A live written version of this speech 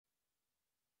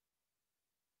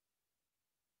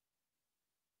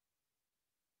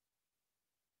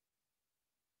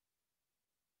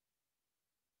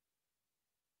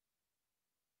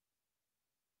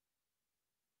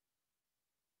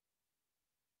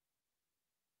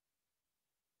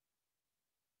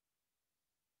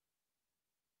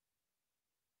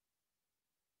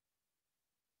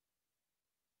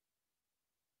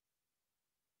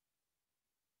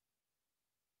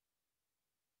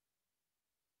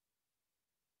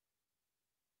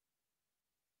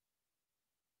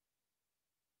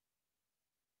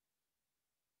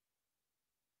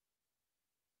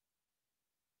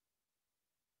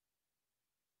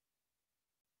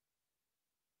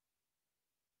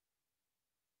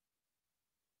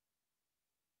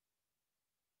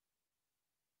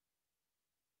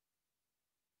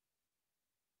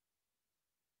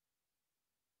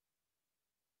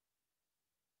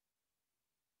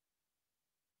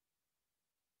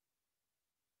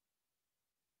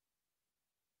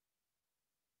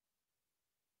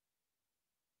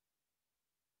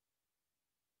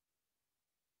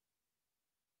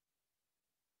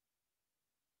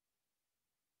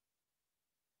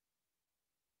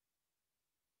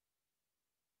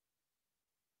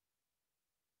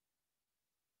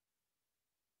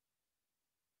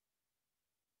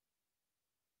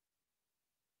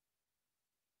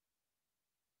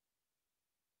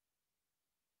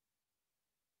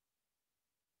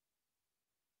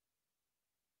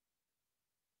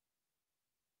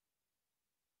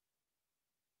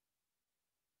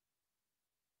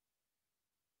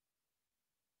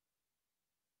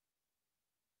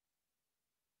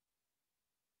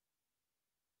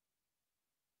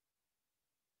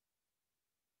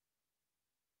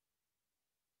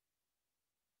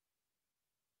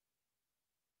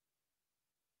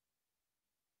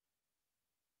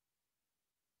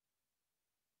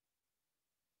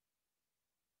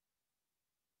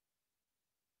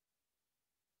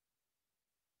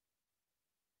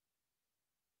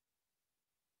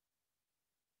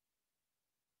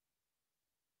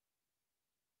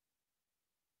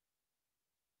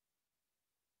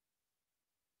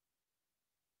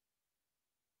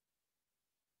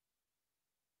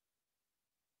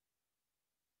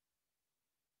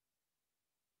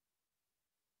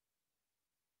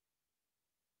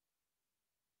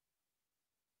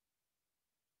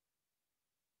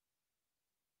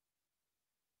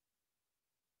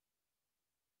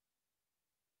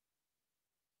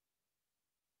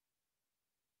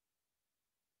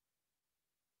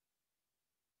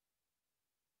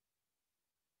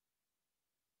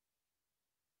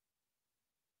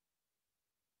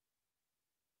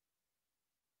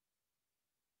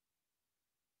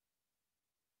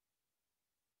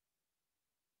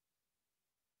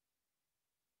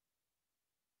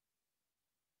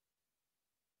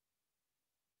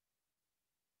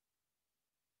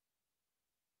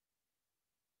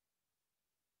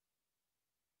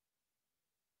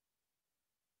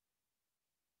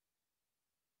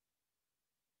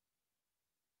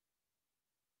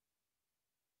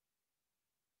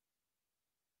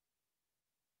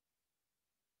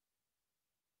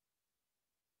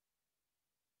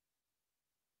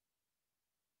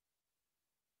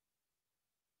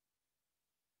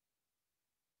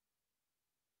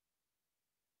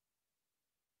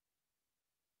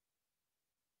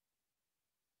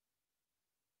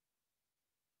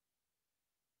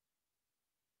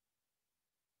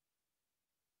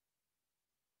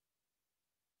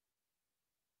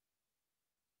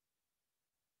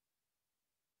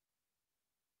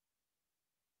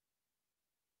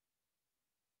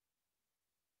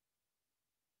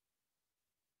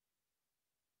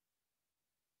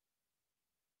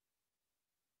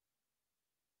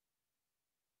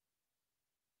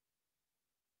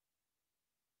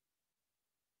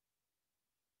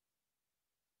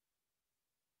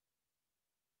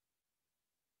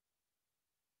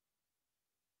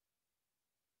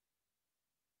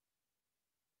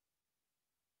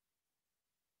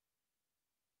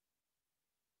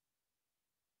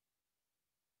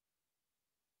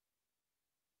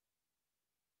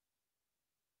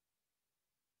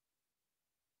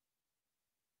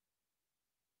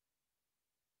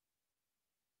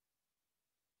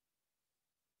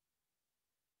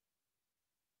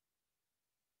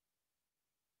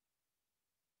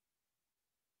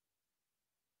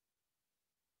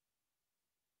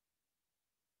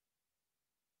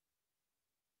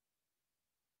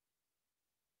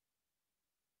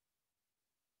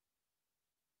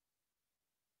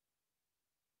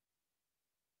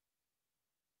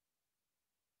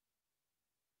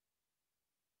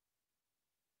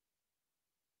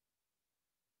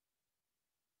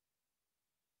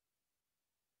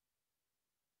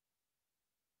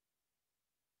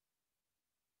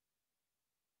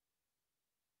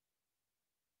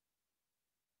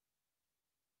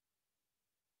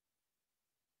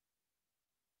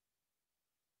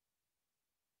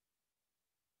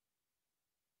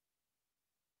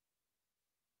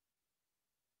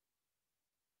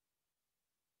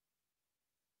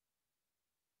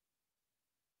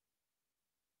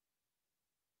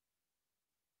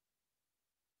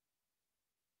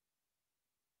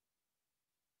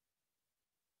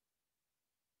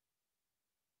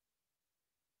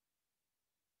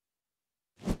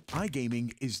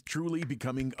iGaming is truly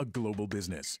becoming a global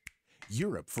business.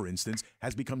 Europe, for instance,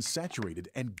 has become saturated,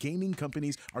 and gaming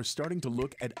companies are starting to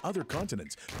look at other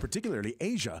continents, particularly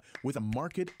Asia, with a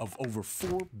market of over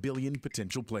 4 billion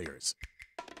potential players.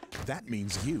 That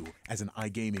means you, as an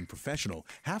iGaming professional,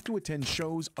 have to attend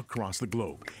shows across the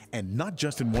globe, and not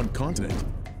just in one continent.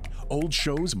 Old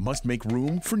shows must make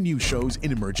room for new shows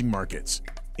in emerging markets.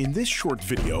 In this short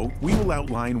video, we will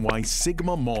outline why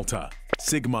Sigma Malta,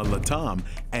 Sigma Latam,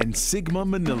 and Sigma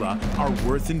Manila are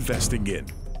worth investing in.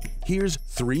 Here's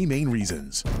 3 main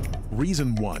reasons.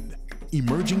 Reason 1.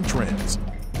 Emerging trends.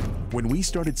 When we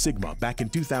started Sigma back in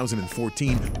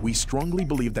 2014, we strongly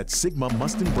believed that Sigma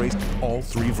must embrace all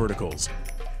 3 verticals.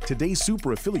 Today's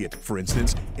super affiliate, for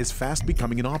instance, is fast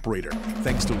becoming an operator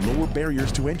thanks to lower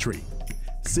barriers to entry.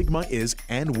 Sigma is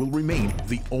and will remain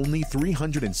the only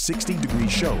 360-degree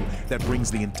show that brings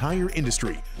the entire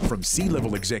industry from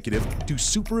C-level executive to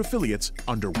super affiliates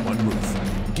under one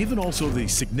roof. Given also the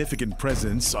significant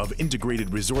presence of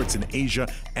integrated resorts in Asia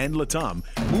and Latam,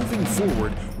 moving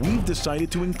forward, we've decided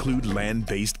to include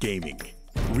land-based gaming.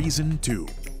 Reason 2.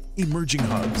 Emerging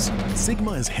hubs.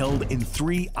 Sigma is held in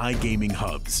 3 iGaming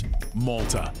hubs.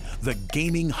 Malta, the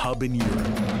gaming hub in Europe.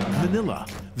 Manila,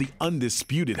 the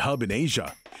undisputed hub in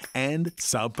Asia. And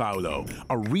Sao Paulo,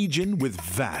 a region with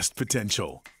vast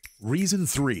potential. Reason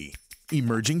 3.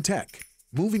 Emerging tech.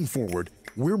 Moving forward,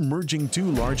 we're merging 2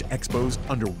 large expos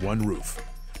under one roof.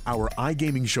 Our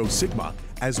iGaming show Sigma,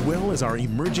 as well as our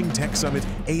Emerging Tech Summit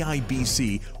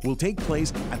AIBC, will take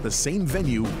place at the same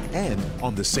venue and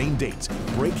on the same dates,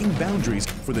 breaking boundaries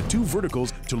for the 2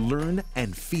 verticals to learn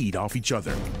and feed off each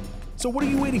other. So what are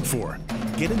you waiting for?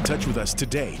 Get in touch with us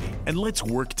today and let's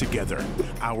work together.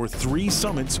 Our 3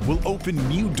 summits will open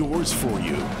new doors for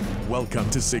you. Welcome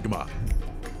to Sigma.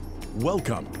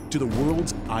 Welcome to the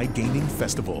world's iGaming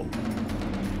festival.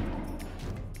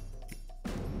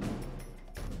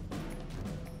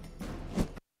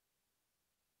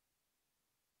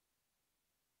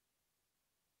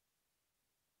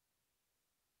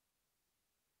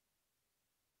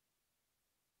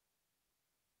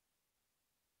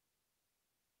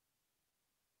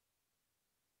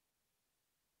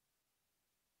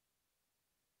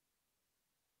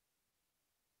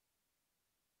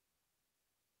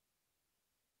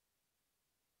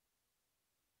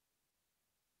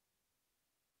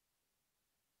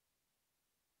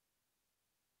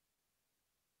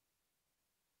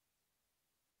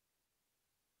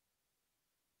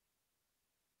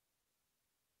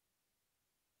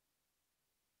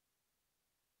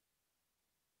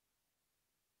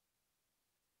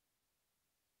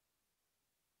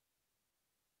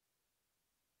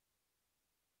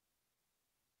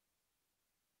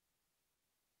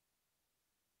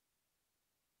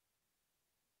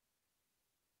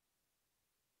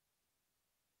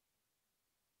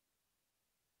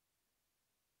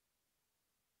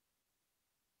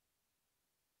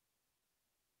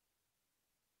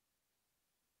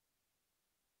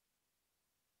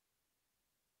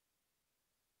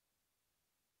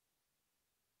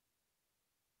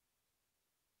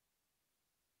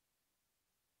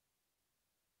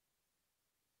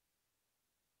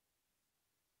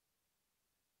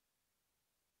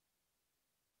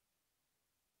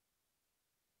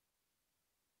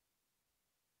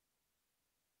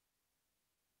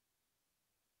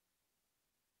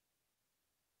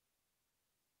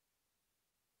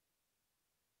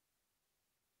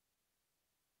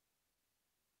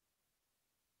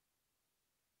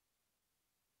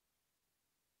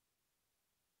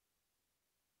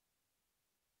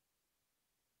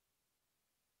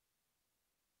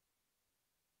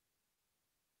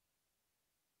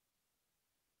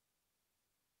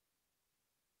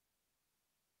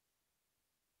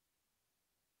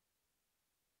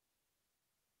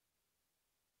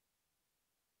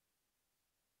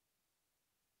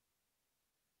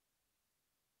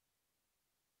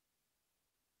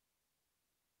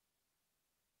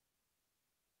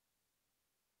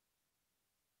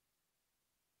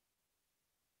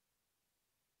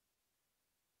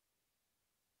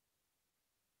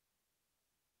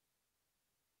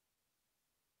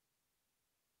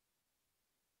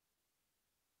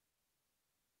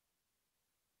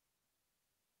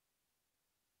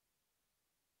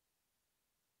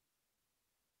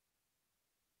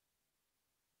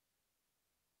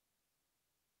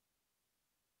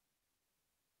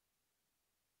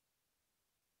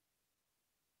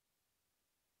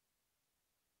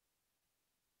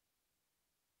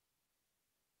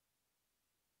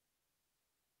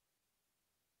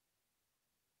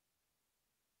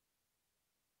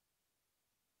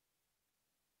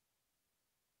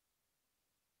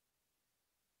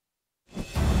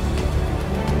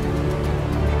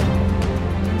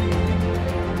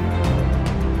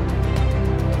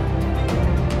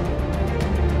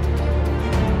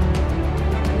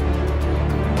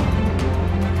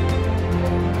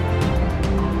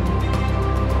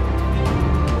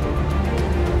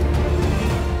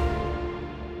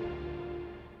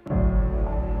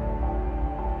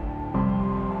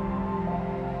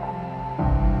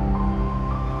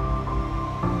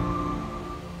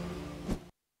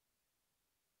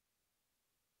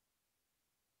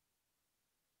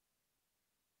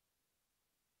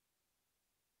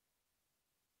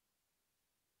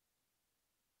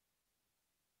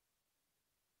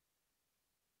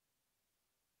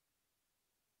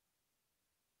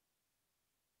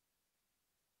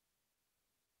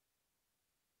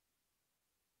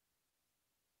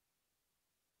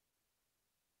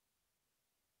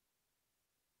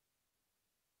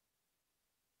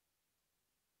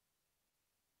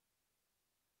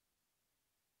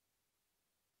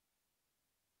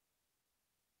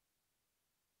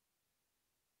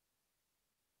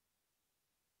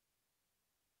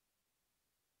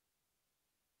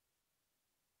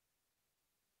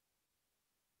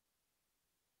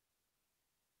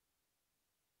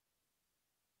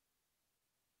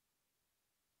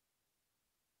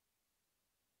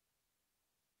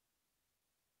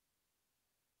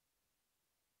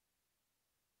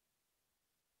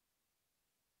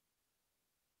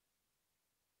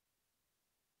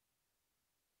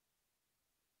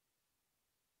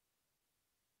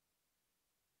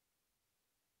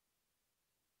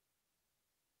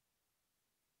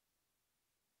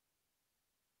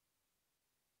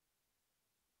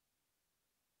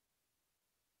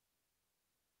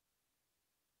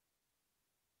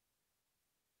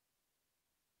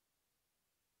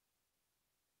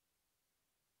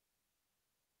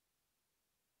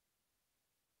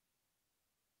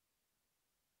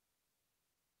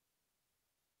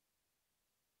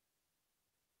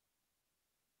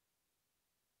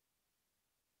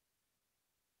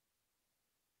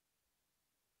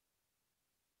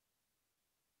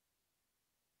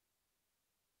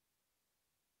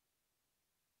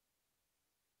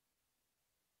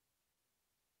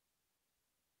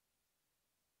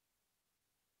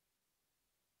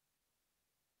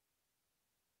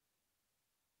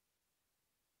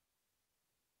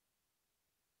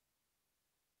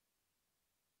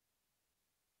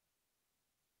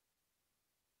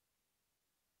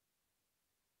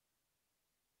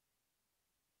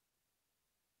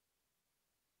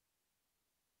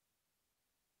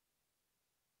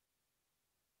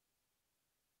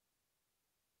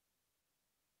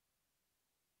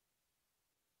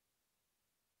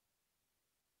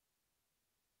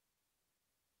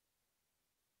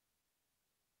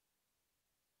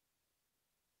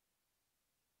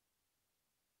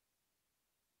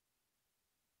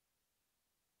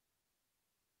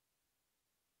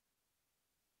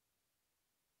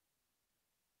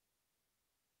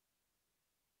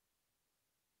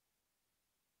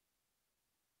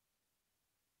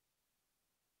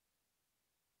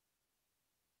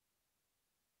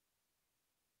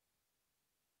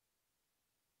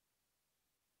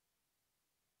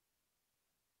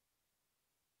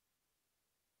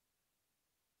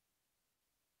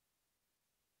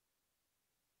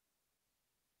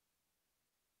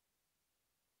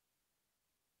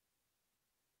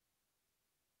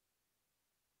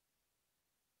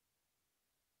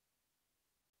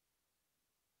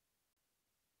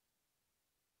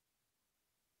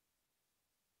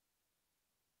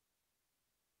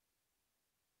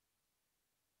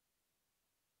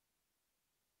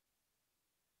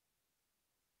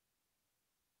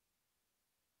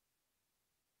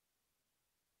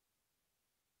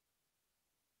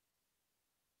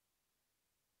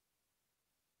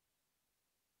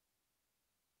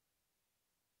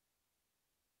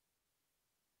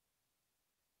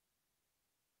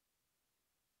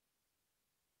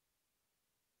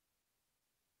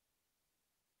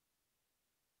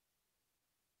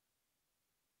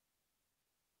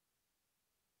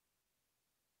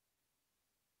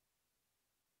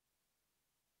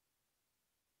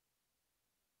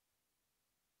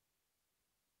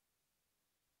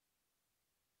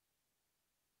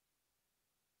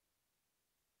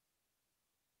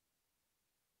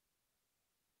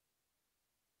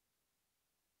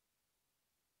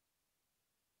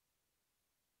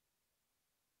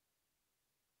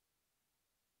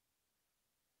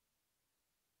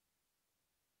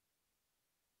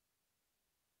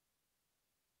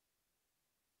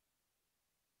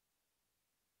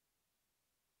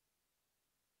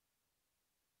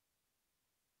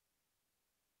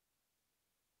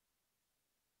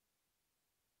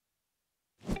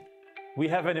 We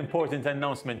have an important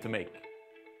announcement to make.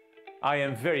 I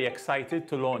am very excited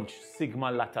to launch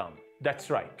Sigma Latam. That's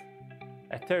right,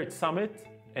 a third summit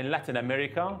in Latin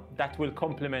America that will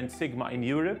complement Sigma in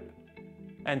Europe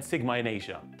and Sigma in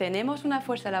Asia. Tenemos una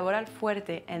fuerza laboral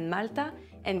fuerte en Malta,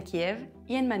 en Kiev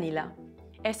y en Manila.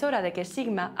 Es hora de que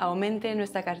Sigma aumente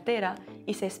nuestra cartera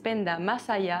y se expanda más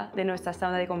allá de nuestra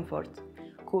zona de confort,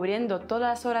 cubriendo todas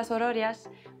las horas horarias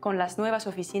con las nuevas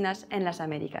oficinas en las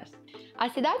Américas.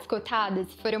 As cidades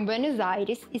cotadas foram Buenos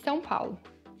Aires e São Paulo.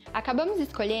 Acabamos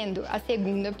escolhendo a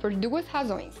segunda por duas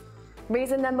razões.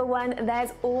 Reason number one,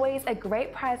 there's always a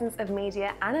great presence of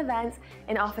media and events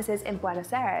in offices in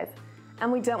Buenos Aires,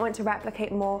 and we don't want to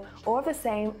replicate more or of the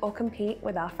same or compete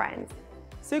with our friends.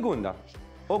 Segunda,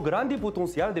 o grande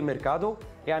potencial de mercado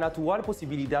e a atual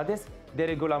possibilidades de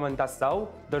regulamentação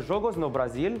de jogos no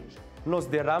Brasil nos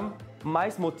darão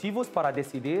mais motivos para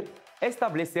decidir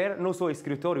estabelecer nosso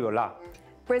escritório lá.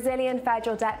 Brazilian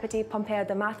Federal Deputy Pompeo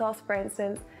de Matos, for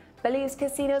instance, believes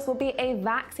casinos will be a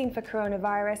vaccine for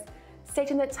coronavirus,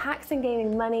 stating that taxing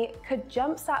gaming money could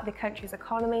jumpstart the country's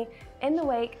economy in the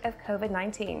wake of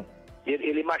COVID-19.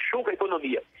 Ele machuca a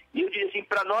economia. E eu diria assim,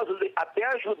 para nós até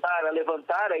ajudar a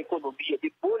levantar a economia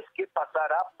depois que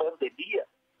passar a pandemia,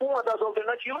 uma das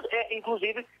alternativas é,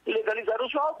 inclusive, legalizar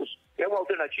os jogos. É uma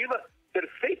alternativa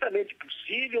perfeitamente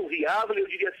possível, viável, eu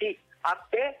diria assim,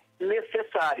 até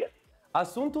necessária.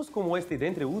 Assuntos como este,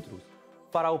 dentre outros,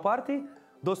 farão parte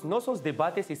dos nossos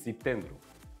debates em setembro.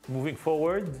 Moving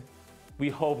forward, we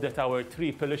hope that our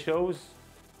three pillar shows,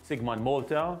 Sigma in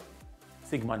Malta,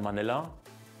 Sigma in Manila,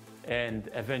 and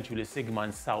eventually Sigma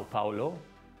in Sao Paulo,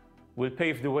 will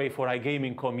pave the way for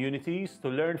iGaming communities to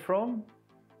learn from,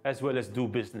 as well as do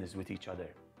business with each other.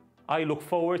 I look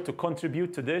forward to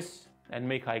contribute to this and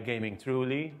make iGaming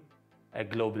truly a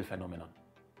global phenomenon.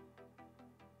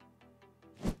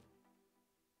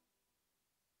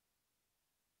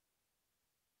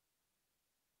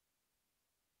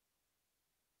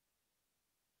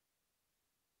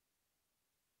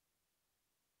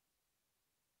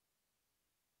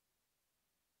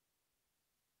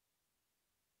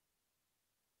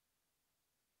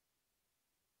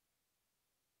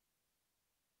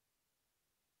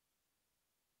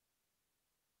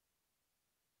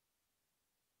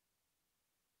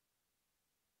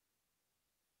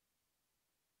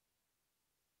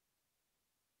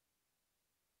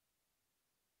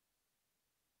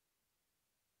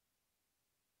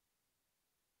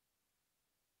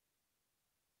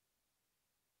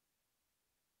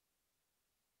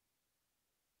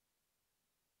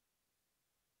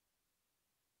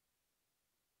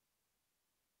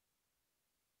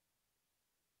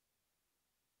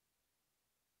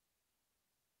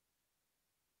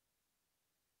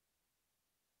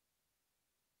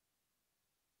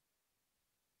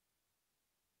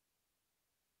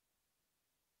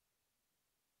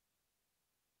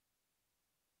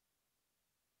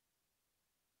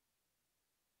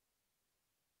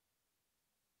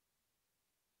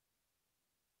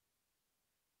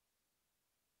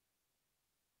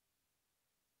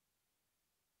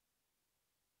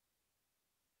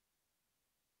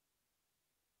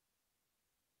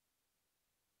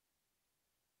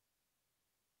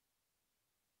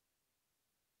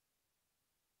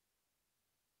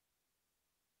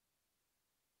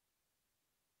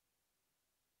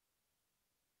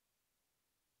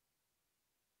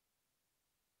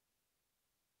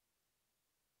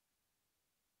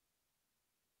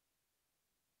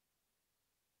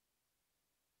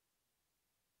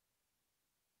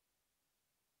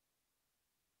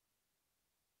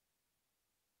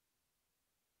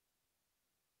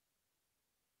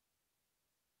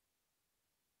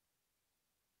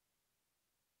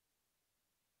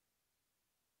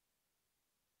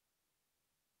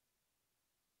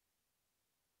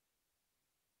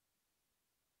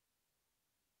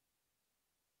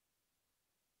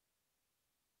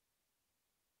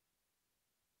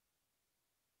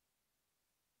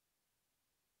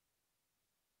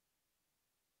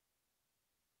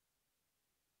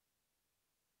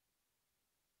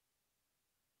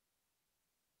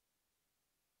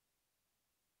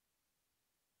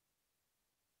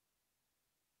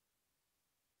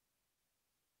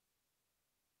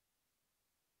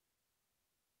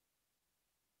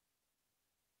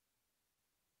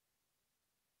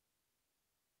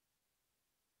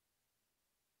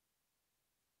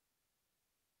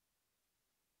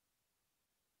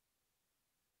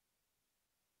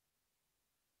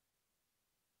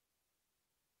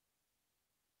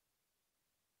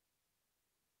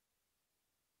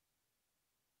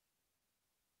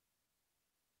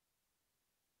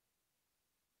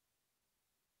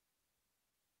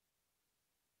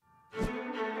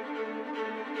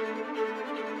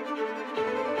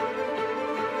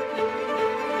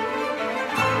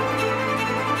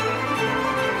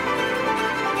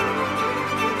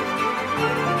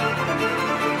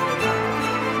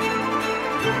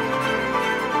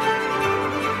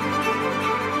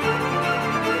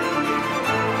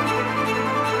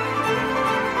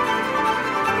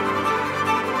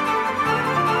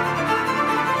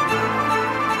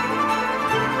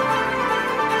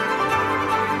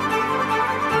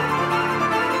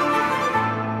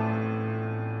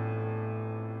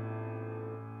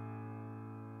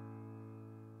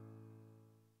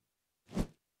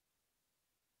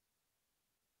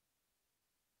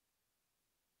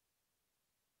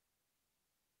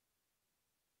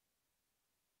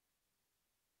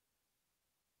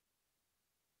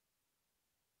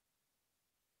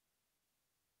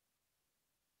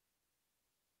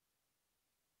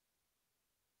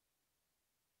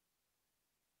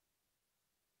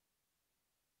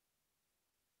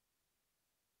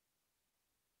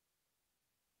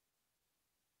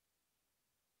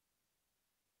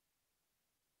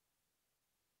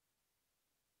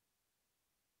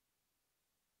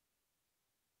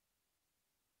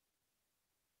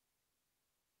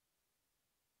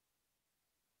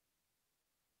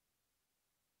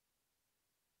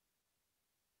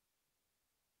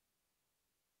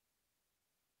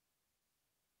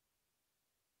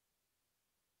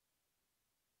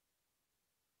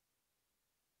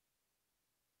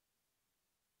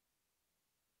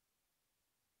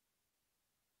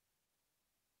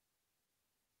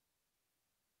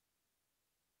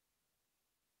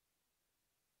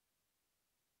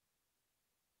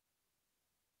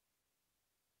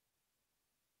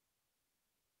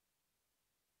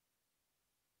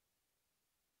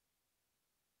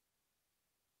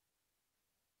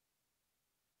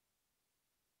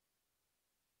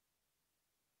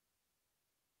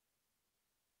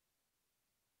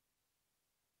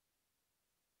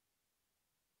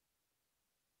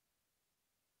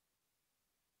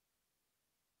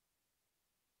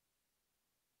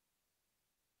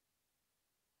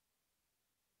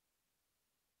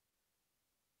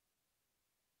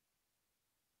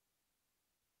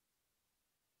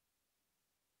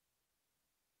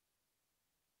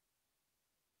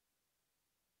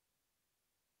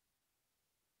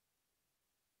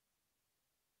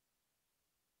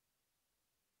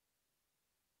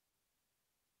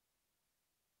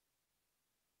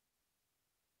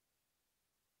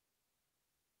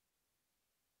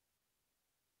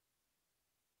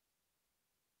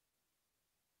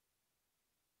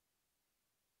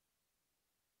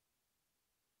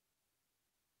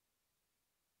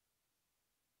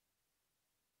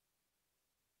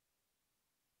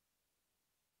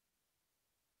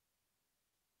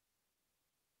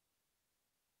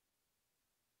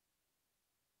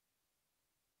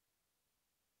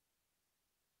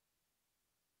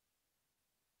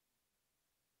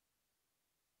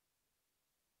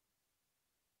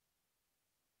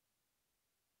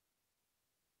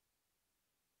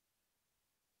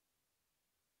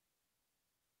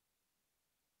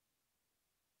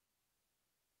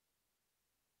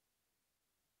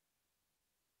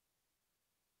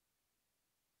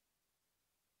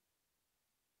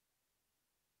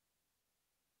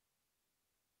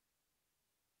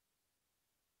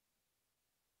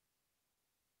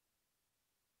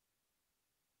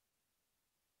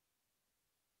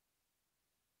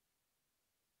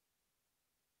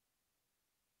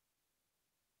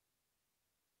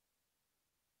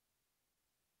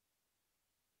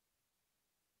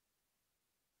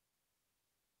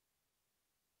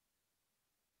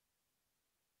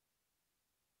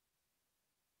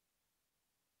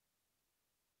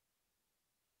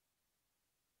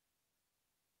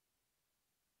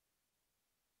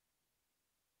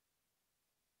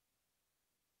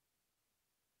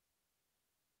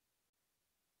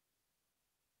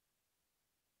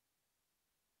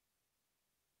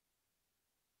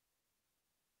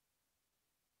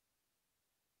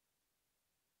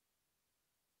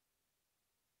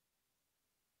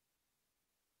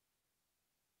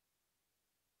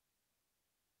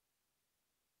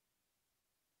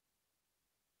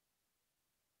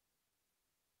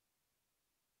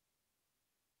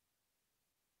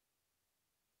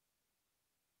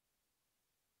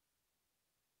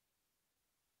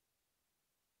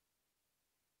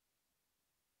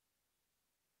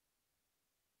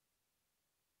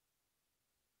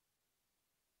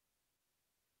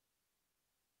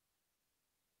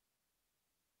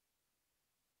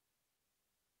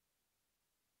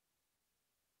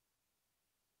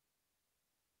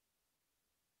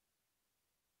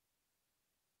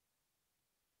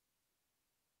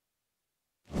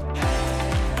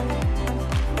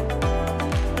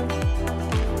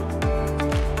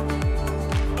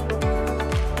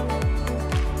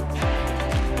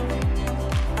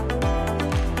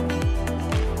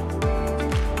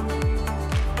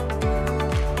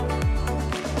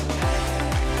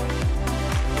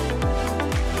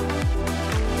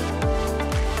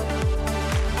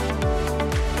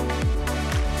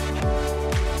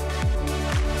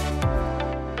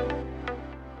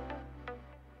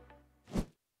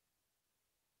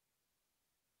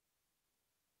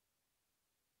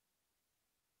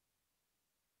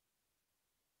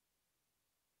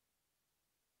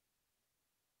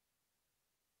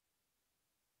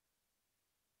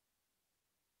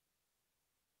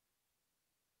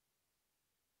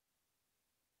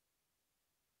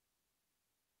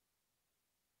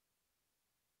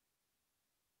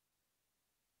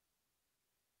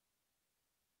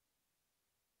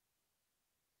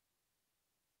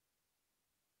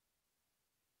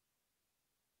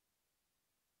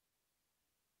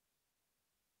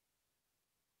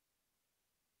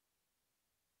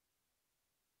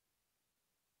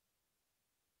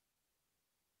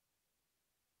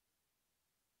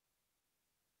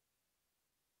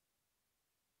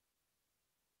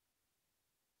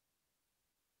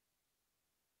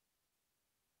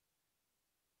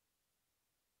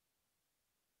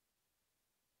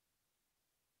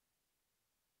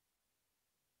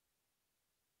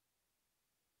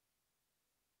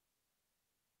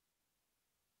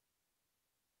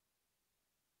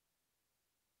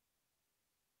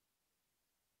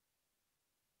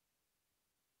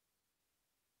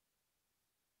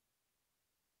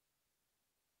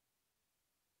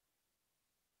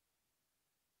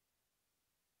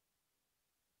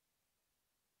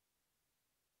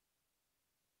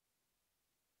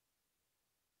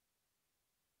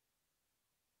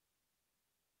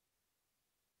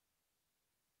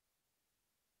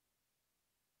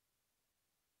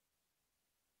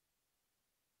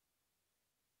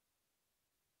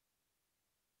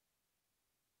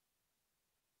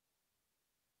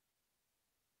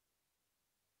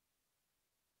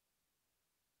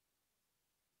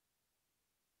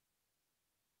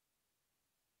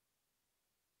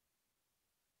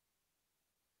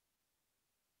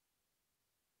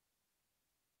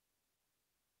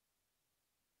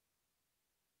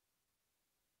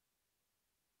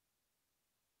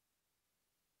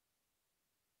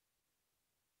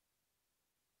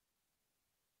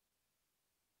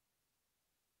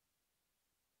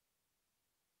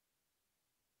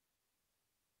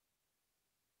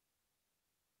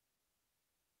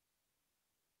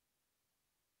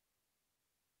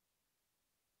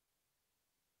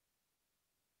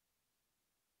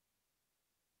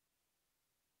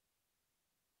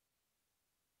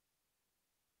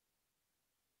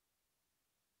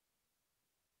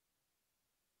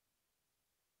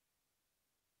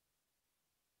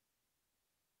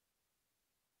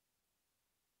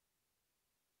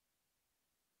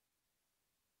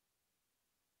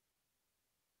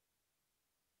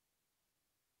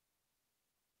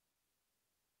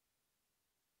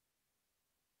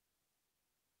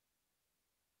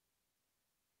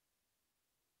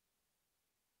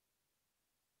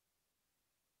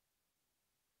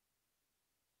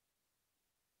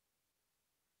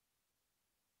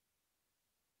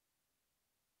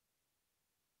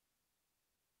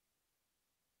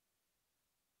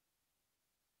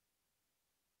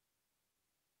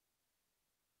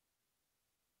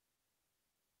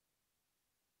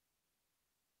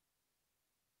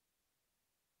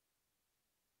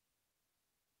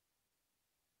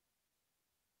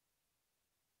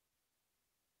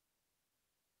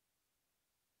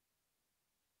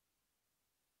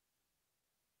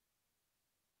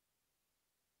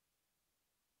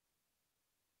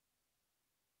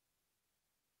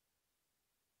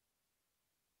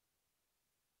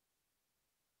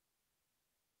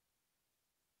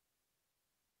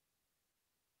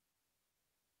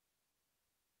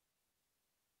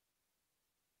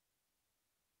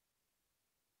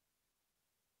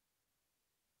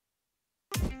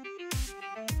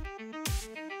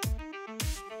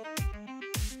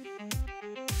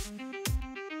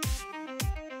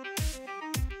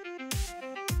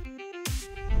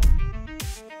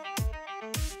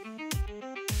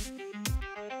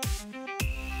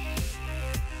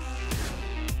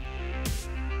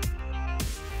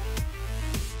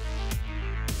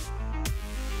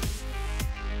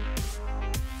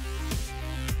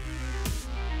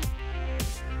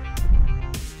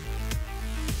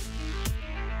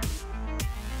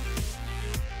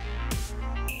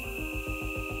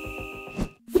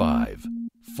 5,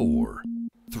 4,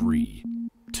 3,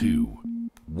 2,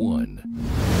 1.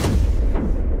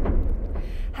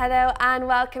 Hello and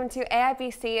welcome to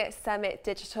AIBC Summit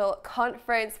Digital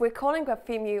Conference. We're calling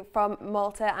from you from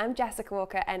Malta. I'm Jessica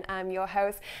Walker and I'm your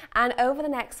host. And over the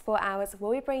next 4 hours,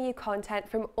 we'll be bringing you content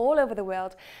from all over the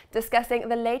world, discussing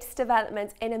the latest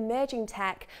developments in emerging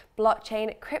tech,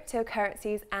 blockchain,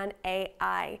 cryptocurrencies and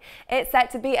AI. It's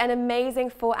set to be an amazing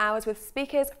 4 hours with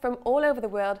speakers from all over the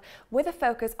world with a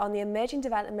focus on the emerging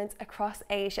developments across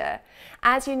Asia.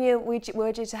 As you knew, we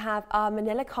were due to have our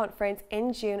Manila conference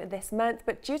in June this month,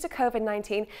 but due to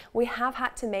COVID-19, we have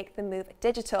had to make the move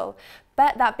digital.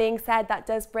 But that being said, that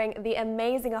does bring the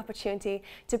amazing opportunity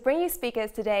to bring you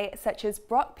speakers today such as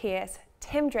Brock Pierce,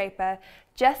 Tim Draper,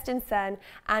 Justin Sun,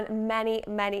 and many,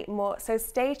 many more. So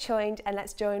stay tuned and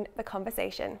let's join the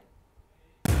conversation.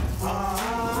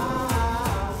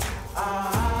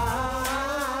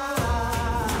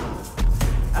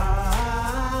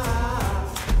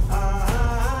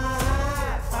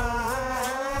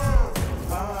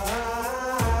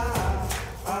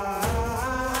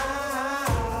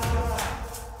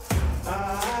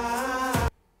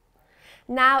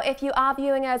 Now, if you are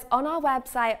viewing us on our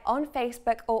website, on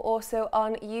Facebook, or also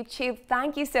on YouTube,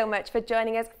 thank you so much for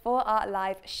joining us for our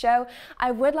live show.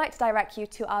 I would like to direct you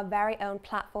to our very own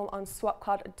platform on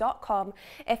swapcard.com.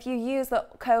 If you use the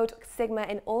code SIGMA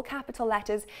in all capital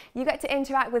letters, you get to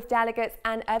interact with delegates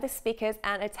and other speakers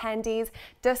and attendees,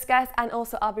 discuss, and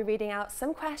also I'll be reading out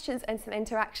some questions and some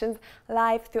interactions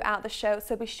live throughout the show,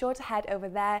 so be sure to head over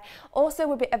there. Also,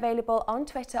 we'll be available on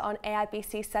Twitter on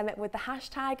AIBC Summit with the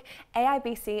hashtag AIBC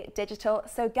Digital,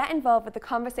 so get involved with the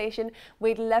conversation.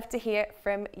 We'd love to hear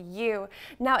from you.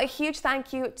 Now, a huge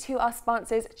thank you to our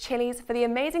sponsors, Chili's, for the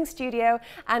amazing studio,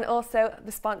 and also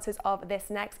the sponsors of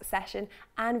this next session,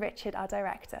 and Richard, our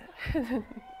director.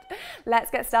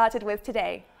 Let's get started with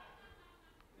today.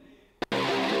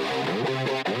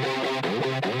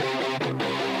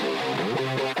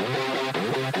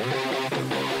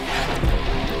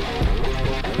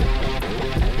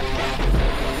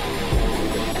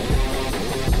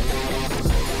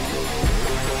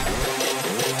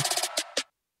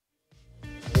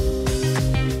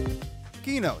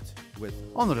 Keynote with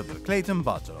Honorable Clayton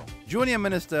Bartolo, Junior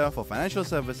Minister for Financial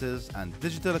Services and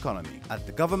Digital Economy at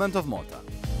the Government of Malta.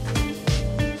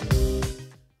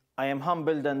 I am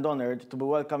humbled and honored to be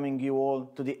welcoming you all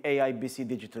to the AIBC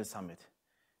Digital Summit,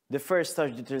 the first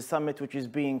such digital summit which is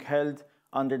being held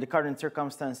under the current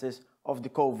circumstances of the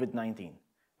COVID-19.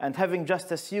 And having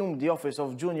just assumed the office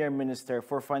of Junior Minister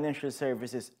for Financial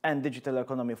Services and Digital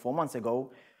Economy 4 months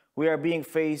ago, we are being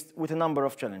faced with a number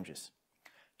of challenges.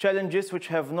 Challenges which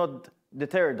have not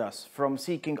deterred us from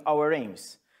seeking our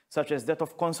aims, such as that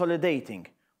of consolidating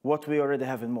what we already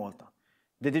have in Malta.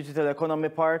 The digital economy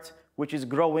part, which is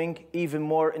growing even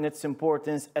more in its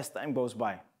importance as time goes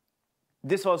by.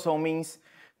 This also means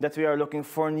that we are looking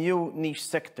for new niche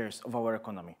sectors of our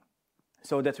economy,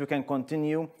 so that we can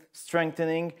continue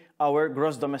strengthening our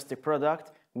gross domestic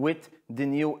product with the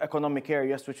new economic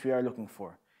areas which we are looking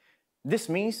for. This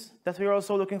means that we are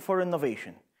also looking for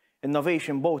innovation.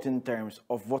 Innovation both in terms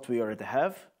of what we already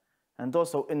have and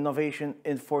also innovation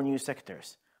for new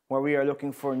sectors, where we are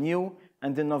looking for new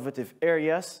and innovative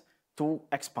areas to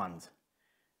expand.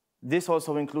 This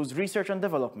also includes research and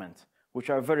development,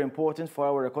 which are very important for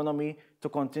our economy to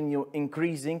continue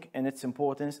increasing in its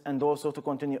importance and also to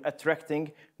continue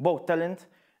attracting both talent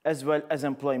as well as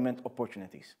employment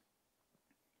opportunities.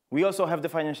 We also have the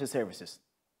financial services,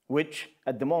 which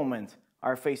at the moment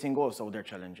are facing also their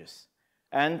challenges.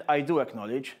 And I do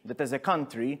acknowledge that as a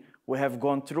country, we have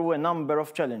gone through a number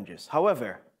of challenges.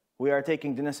 However, we are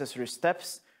taking the necessary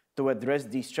steps to address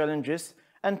these challenges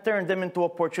and turn them into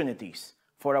opportunities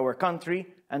for our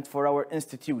country and for our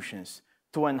institutions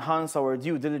to enhance our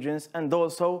due diligence and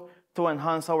also to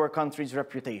enhance our country's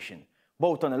reputation,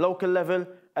 both on a local level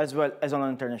as well as on an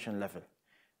international level.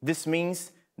 This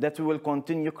means that we will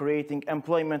continue creating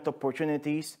employment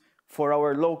opportunities for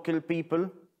our local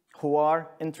people who are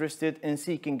interested in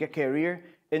seeking a career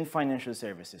in financial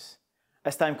services.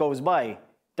 As time goes by,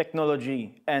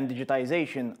 technology and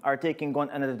digitization are taking on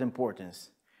added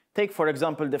importance. Take, for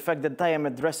example, the fact that I am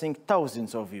addressing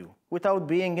thousands of you without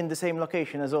being in the same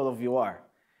location as all of you are.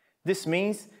 This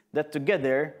means that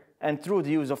together and through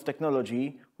the use of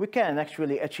technology, we can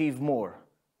actually achieve more,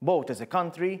 both as a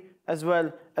country as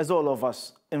well as all of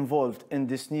us involved in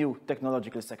this new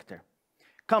technological sector.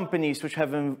 Companies which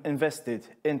have invested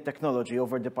in technology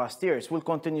over the past years will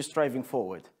continue striving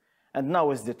forward. And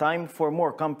now is the time for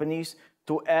more companies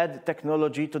to add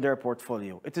technology to their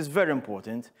portfolio. It is very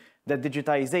important that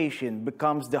digitization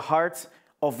becomes the heart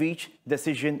of each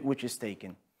decision which is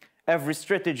taken. Every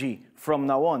strategy from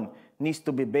now on needs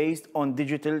to be based on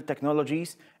digital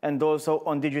technologies and also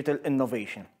on digital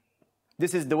innovation.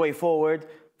 This is the way forward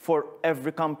for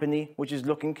every company which is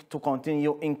looking to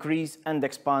continue increase and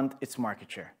expand its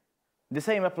market share. The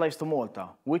same applies to Malta,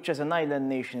 which as an island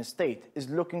nation state is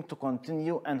looking to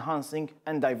continue enhancing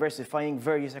and diversifying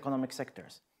various economic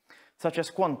sectors, such as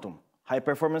quantum,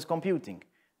 high-performance computing,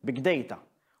 big data.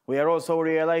 We are also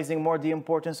realizing more the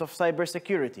importance of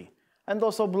cybersecurity and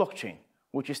also blockchain,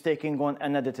 which is taking on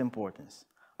an added importance.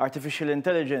 Artificial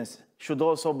intelligence should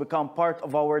also become part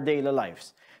of our daily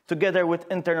lives, together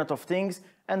with Internet of Things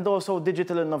and also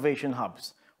digital innovation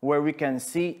hubs, where we can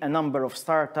see a number of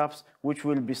startups which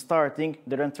will be starting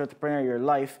their entrepreneurial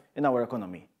life in our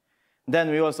economy.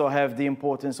 Then we also have the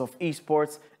importance of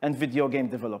esports and video game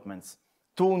developments,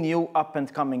 two new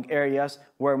up-and-coming areas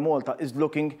where Malta is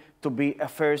looking to be a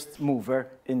first mover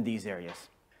in these areas.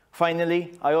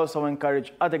 Finally, I also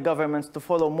encourage other governments to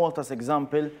follow Malta's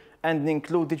example and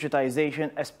include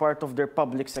digitization as part of their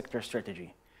public sector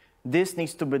strategy. This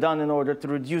needs to be done in order to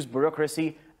reduce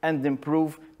bureaucracy and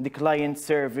improve the client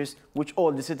service which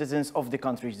all the citizens of the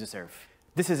countries deserve.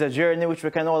 This is a journey which we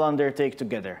can all undertake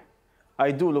together.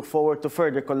 I do look forward to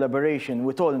further collaboration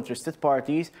with all interested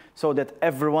parties so that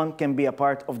everyone can be a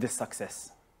part of this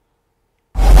success.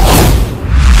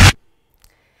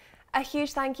 A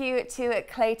huge thank you to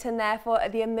Clayton there for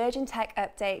the Emerging Tech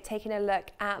Update, taking a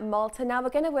look at Malta. Now we're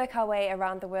going to work our way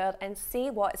around the world and see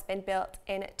what's been built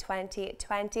in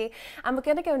 2020. And we're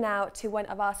going to go now to one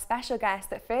of our special guests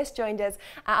that first joined us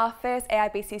at our first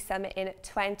AIBC Summit in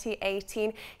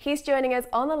 2018. He's joining us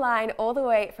on the line all the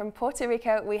way from Puerto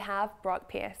Rico. We have Brock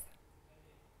Pierce.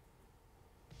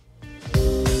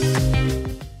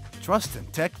 Trust in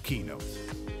Tech Keynote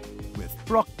with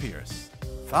Brock Pierce,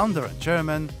 founder and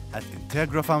chairman at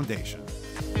Integra Foundation.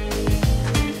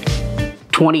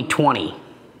 2020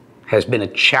 has been a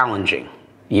challenging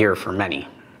year for many.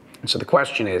 And so the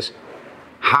question is,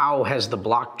 how has the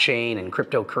blockchain and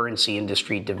cryptocurrency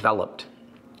industry developed,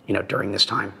 during this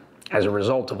time as a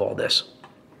result of all this?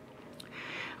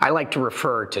 I like to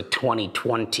refer to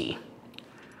 2020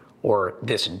 or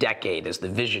this decade as the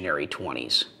visionary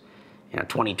 20s.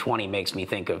 2020 makes me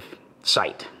think of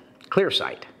sight, clear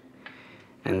sight.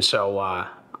 And so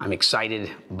I'm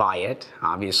excited by it.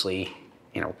 Obviously,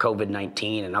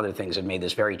 COVID-19 and other things have made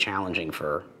this very challenging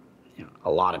for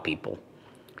a lot of people.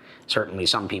 Certainly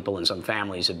some people and some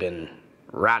families have been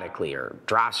radically or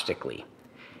drastically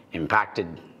impacted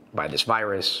by this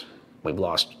virus. We've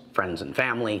lost friends and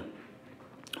family.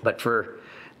 But for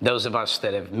those of us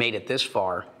that have made it this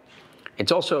far,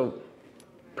 it's also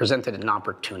presented an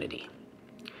opportunity.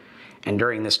 And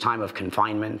during this time of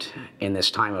confinement, in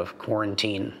this time of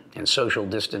quarantine and social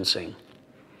distancing,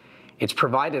 it's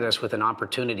provided us with an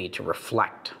opportunity to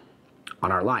reflect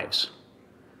on our lives,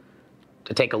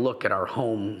 to take a look at our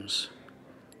homes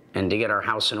and to get our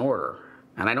house in order.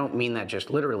 And I don't mean that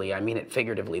just literally, I mean it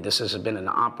figuratively. This has been an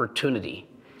opportunity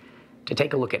to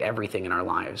take a look at everything in our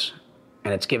lives.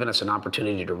 And it's given us an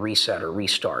opportunity to reset or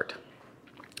restart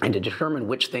and to determine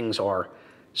which things are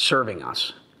serving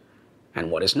us and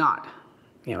what is not.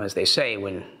 As they say,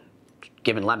 when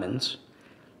given lemons,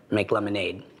 make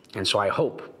lemonade. And so I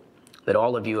hope that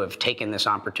all of you have taken this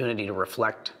opportunity to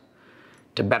reflect,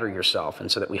 to better yourself,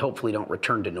 and so that we hopefully don't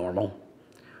return to normal.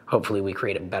 Hopefully we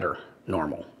create a better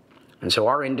normal. And so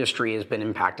our industry has been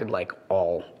impacted like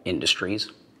all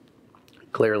industries.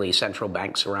 Clearly, central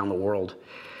banks around the world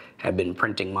have been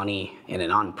printing money in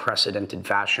an unprecedented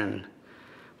fashion.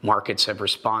 Markets have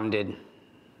responded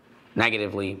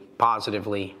negatively,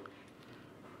 positively,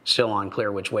 still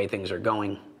unclear which way things are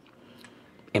going.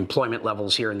 Employment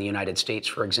levels here in the United States,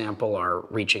 for example, are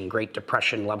reaching Great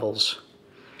Depression levels.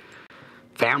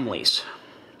 Families,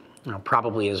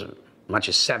 probably as much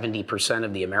as 70%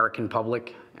 of the American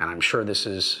public, and I'm sure this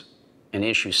is an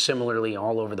issue similarly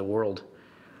all over the world,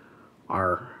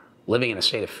 are living in a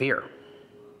state of fear,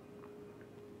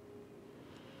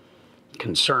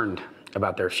 concerned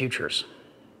about their futures,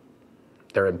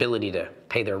 their ability to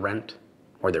pay their rent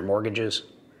or their mortgages,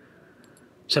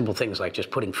 simple things like just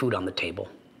putting food on the table.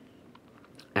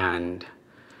 And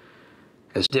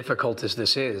as difficult as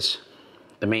this is,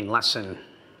 the main lesson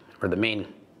or the main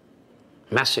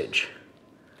message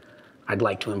I'd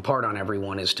like to impart on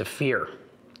everyone is to fear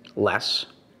less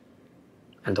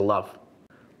and to love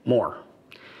more.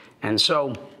 And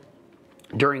so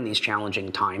during these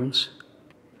challenging times,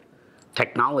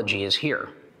 technology is here,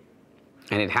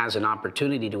 and it has an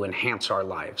opportunity to enhance our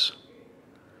lives.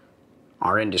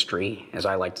 Our industry, as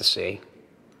I like to say,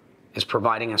 is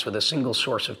providing us with a single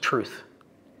source of truth.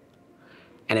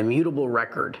 an immutable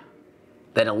record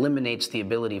that eliminates the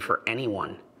ability for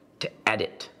anyone to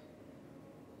edit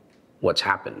what's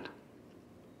happened.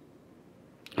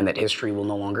 And that history will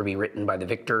no longer be written by the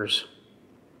victors,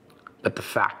 but the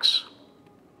facts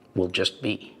will just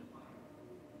be.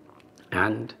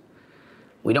 And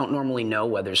we don't normally know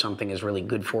whether something is really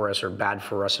good for us or bad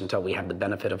for us until we have the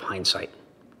benefit of hindsight.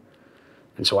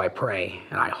 And so I pray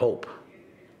and I hope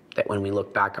that when we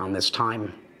look back on this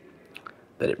time,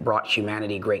 that it brought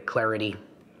humanity great clarity,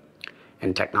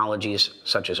 and technologies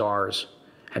such as ours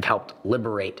have helped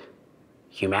liberate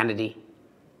humanity.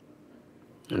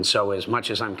 And so as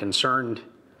much as I'm concerned,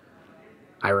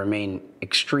 I remain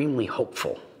extremely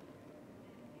hopeful.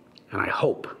 And I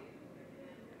hope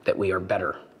that we are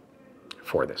better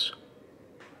for this.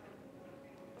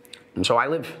 And so I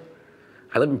live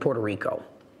in Puerto Rico.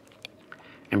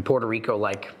 And Puerto Rico,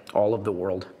 like all of the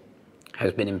world,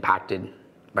 has been impacted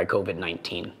by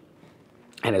COVID-19.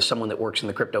 And as someone that works in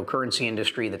the cryptocurrency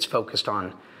industry that's focused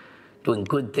on doing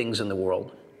good things in the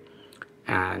world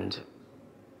and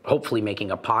hopefully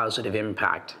making a positive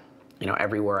impact,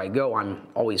 everywhere I go, I'm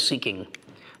always seeking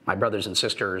my brothers and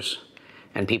sisters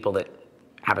and people that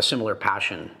have a similar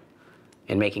passion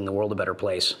in making the world a better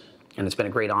place. And it's been a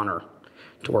great honor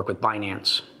to work with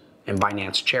Binance and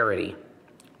Binance Charity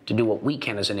to do what we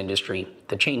can as an industry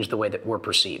to change the way that we're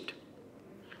perceived.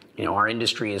 Our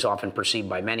industry is often perceived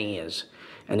by many as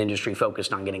an industry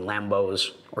focused on getting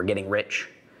Lambos or getting rich.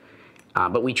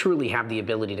 But we truly have the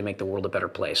ability to make the world a better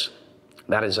place.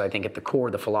 That is, I think, at the core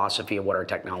of the philosophy of what our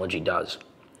technology does.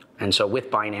 And so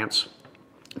with Binance,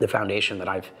 the foundation that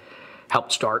I've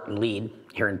helped start and lead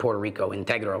here in Puerto Rico,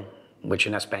 Integro, which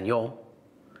in Espanol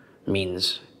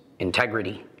means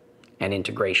integrity and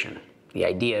integration. The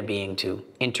idea being to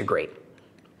integrate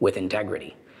with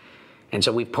integrity. And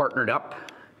so we've partnered up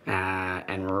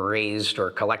and raised or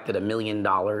collected $1 million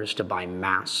to buy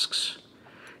masks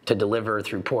to deliver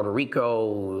through Puerto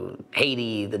Rico,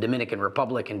 Haiti, the Dominican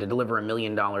Republic, and to deliver $1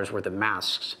 million worth of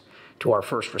masks to our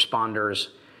first responders.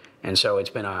 And so it's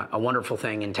been a wonderful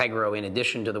thing. Integro, in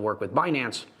addition to the work with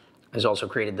Binance, has also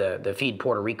created the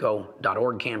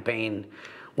feedpuertorico.org campaign,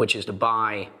 which is to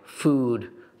buy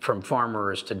food from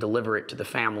farmers to deliver it to the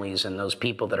families and those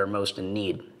people that are most in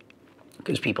need,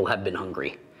 because people have been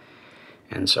hungry.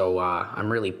 And so I'm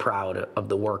really proud of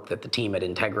the work that the team at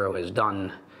Integro has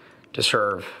done to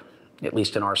serve, at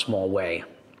least in our small way,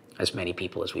 as many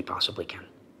people as we possibly can.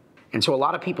 And so a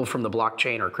lot of people from the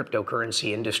blockchain or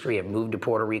cryptocurrency industry have moved to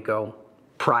Puerto Rico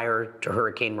prior to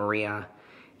Hurricane Maria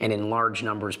and in large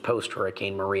numbers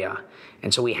post-Hurricane Maria.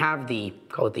 And so we have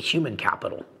call it the human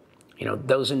capital.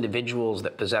 Those individuals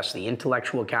that possess the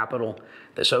intellectual capital,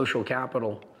 the social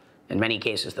capital, in many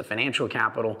cases the financial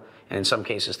capital, and in some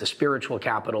cases the spiritual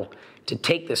capital, to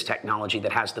take this technology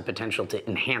that has the potential to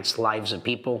enhance lives of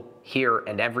people here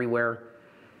and everywhere.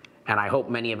 And I hope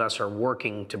many of us are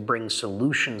working to bring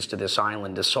solutions to this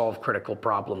island to solve critical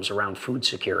problems around food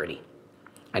security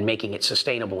and making it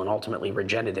sustainable and ultimately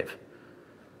regenerative,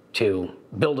 to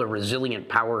build a resilient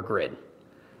power grid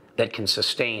that can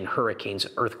sustain hurricanes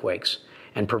and earthquakes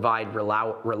and provide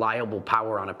reliable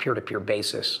power on a peer-to-peer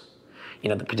basis.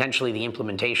 Potentially the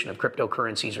implementation of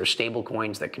cryptocurrencies or stable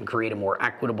coins that can create a more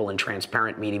equitable and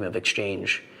transparent medium of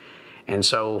exchange. And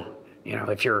so,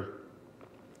 if you're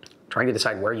trying to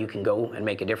decide where you can go and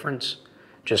make a difference,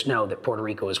 just know that Puerto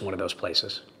Rico is one of those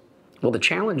places. Well, the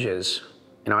challenge is,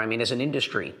 as an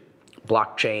industry,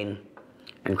 blockchain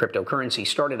and cryptocurrency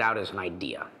started out as an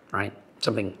idea, right?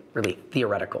 Something really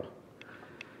theoretical.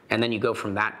 And then you go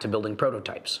from that to building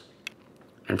prototypes.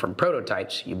 And from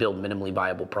prototypes, you build minimally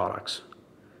viable products.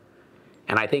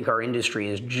 And I think our industry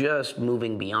is just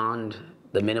moving beyond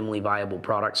the minimally viable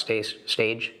product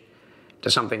stage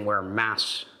to something where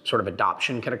mass sort of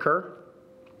adoption can occur.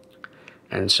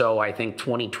 And so I think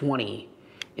 2020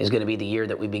 is going to be the year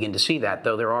that we begin to see that,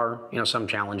 though there are some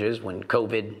challenges. When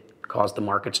COVID caused the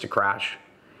markets to crash,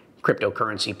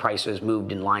 cryptocurrency prices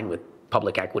moved in line with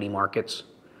public equity markets,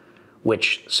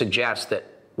 which suggests that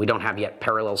we don't have yet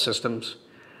parallel systems.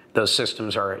 Those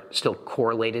systems are still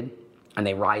correlated and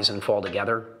they rise and fall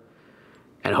together.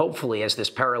 And hopefully as this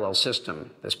parallel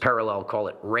system, this parallel, call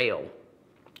it rail,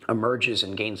 emerges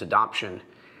and gains adoption,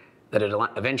 that it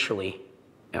eventually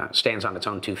stands on its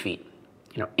own 2 feet,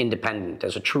 independent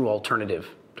as a true alternative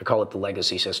to call it the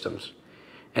legacy systems,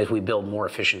 as we build more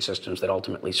efficient systems that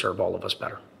ultimately serve all of us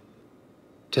better.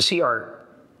 To see our,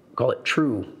 call it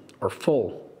true or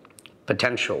full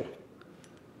potential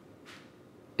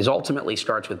is ultimately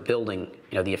starts with building,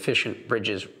 the efficient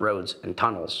bridges, roads, and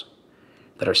tunnels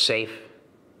that are safe,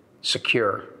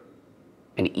 secure,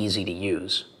 and easy to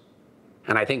use.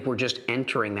 And I think we're just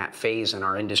entering that phase in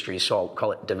our industry, so I'll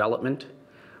call it development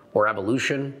or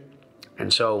evolution.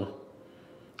 And so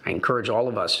I encourage all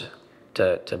of us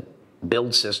to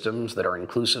build systems that are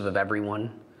inclusive of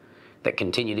everyone, that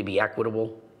continue to be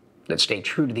equitable, that stay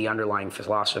true to the underlying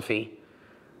philosophy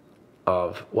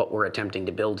of what we're attempting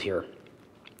to build here.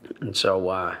 And so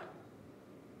I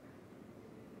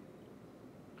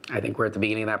think we're at the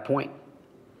beginning of that point.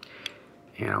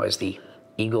 You know, as the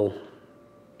eagle,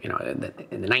 you know,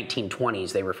 in the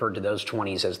 1920s, they referred to those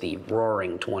 20s as the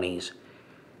roaring 20s.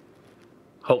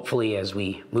 Hopefully, as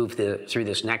we move through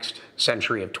this next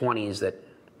century of 20s, that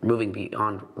we're moving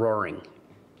beyond roaring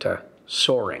to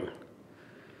soaring.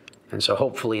 And so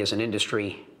hopefully, as an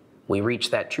industry, we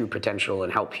reach that true potential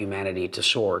and help humanity to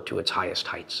soar to its highest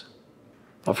heights.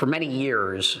 Well, for many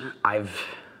years, I've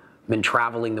been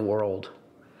traveling the world,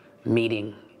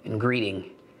 meeting and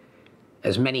greeting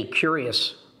as many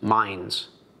curious minds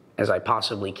as I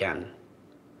possibly can.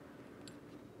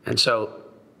 And so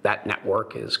that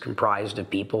network is comprised of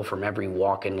people from every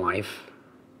walk in life,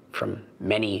 from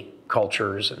many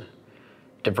cultures and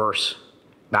diverse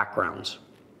backgrounds.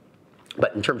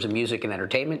 But in terms of music and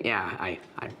entertainment, yeah, I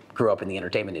grew up in the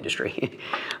entertainment industry.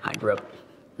 I grew up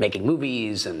making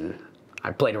movies, and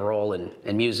I played a role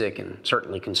in music and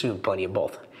certainly consumed plenty of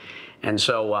both. And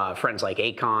so friends like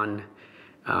Akon,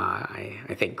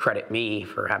 I think credit me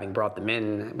for having brought them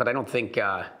in, but I don't think, you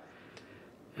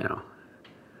know,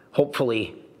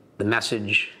 hopefully the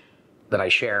message that I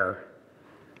share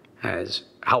has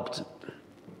helped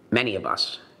many of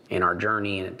us in our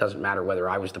journey, and it doesn't matter whether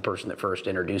I was the person that first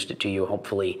introduced it to you.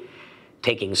 Hopefully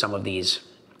taking some of these,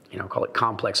 you know, call it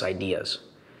complex ideas,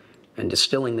 and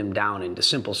distilling them down into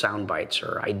simple sound bites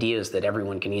or ideas that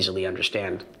everyone can easily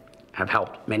understand have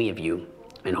helped many of you,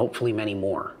 and hopefully many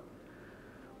more,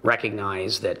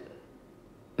 recognize that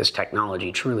this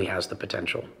technology truly has the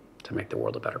potential to make the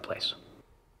world a better place.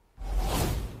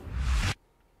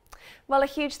 Well, a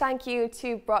huge thank you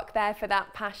to Brock there for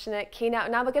that passionate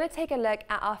keynote. Now we're going to take a look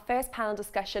at our first panel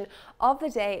discussion of the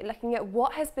day, looking at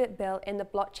what has been built in the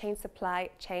blockchain supply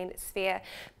chain sphere.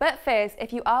 But first,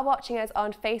 if you are watching us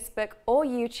on Facebook or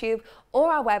YouTube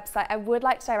or our website, I would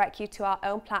like to direct you to our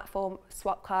own platform,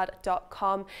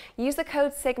 swapcard.com. Use the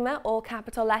code SIGMA, all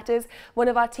capital letters. One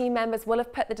of our team members will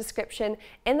have put the description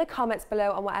in the comments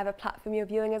below on whatever platform you're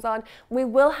viewing us on. We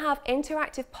will have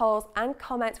interactive polls and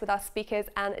comments with our speakers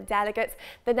and delegates.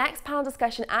 The next panel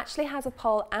discussion actually has a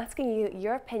poll asking you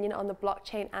your opinion on the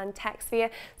blockchain and tech sphere.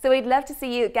 So we'd love to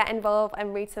see you get involved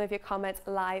and read some of your comments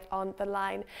live on the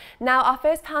line. Now, our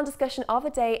first panel discussion of the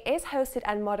day is hosted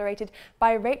and moderated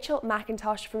by Rachel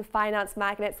McIntosh from Finance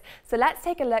Magnets. So let's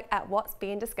take a look at what's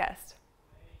being discussed.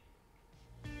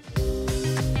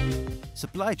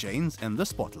 Supply chains in the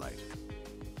spotlight.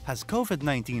 Has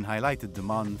COVID-19 highlighted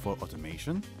demand for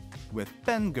automation? With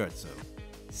Ben Goertzel,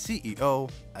 CEO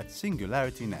at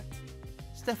SingularityNet,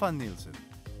 Stefan Nielsen,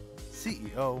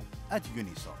 CEO at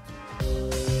Unisot.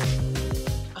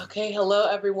 Okay, hello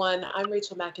everyone. I'm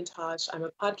Rachel McIntosh. I'm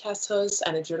a podcast host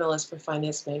and a journalist for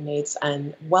Finance Magnates,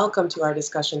 and welcome to our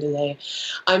discussion today.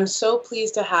 I'm so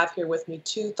pleased to have here with me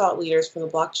two thought leaders from the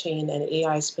blockchain and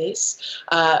AI space.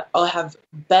 I'll have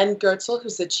Ben Goertzel,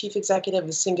 who's the Chief Executive of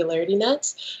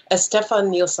SingularityNet, and Stefan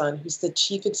Nielsen, who's the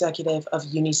Chief Executive of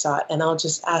Unisot. And I'll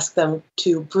just ask them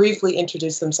to briefly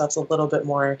introduce themselves a little bit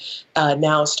more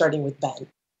now, starting with Ben.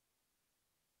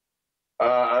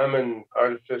 I'm an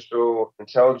artificial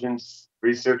intelligence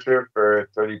researcher for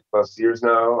 30 plus years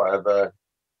now. I have a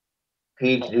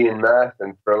PhD in math,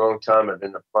 and for a long time I've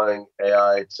been applying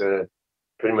AI to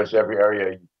pretty much every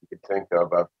area you could think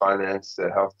of, finance,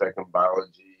 health tech and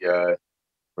biology,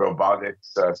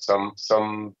 robotics, some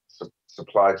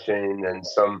supply chain, and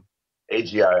some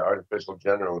AGI, artificial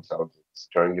general intelligence,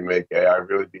 trying to make AI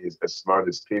really be as smart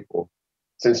as people.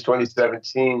 Since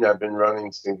 2017, I've been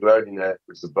running SingularityNet,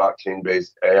 which is a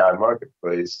blockchain-based AI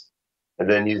marketplace, and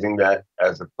then using that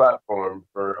as a platform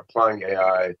for applying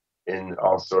AI in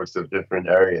all sorts of different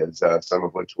areas, some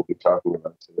of which we'll be talking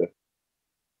about today.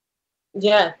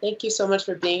 Yeah, thank you so much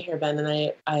for being here, Ben.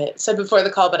 And I said before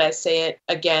the call, but I say it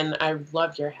again, I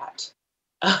love your hat.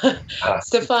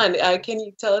 Stefan, can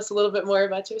you tell us a little bit more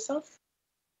about yourself?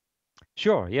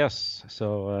 Sure, yes.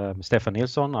 So Stefan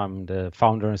Nielsen, I'm the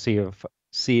founder and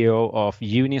CEO of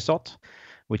Unisot,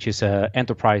 which is an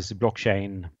enterprise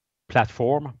blockchain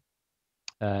platform.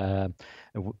 I'm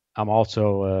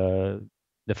also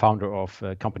the founder of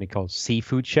a company called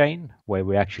Seafood Chain, where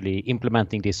we're actually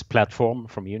implementing this platform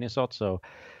from Unisot, so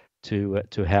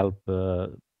to help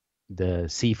the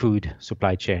seafood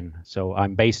supply chain. So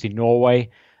I'm based in Norway,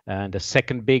 And the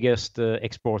second biggest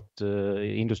export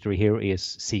industry here is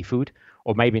seafood,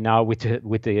 or maybe now with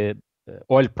the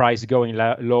oil price going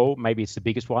low, maybe it's the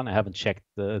biggest one. I haven't checked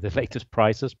the latest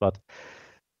prices, but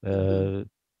so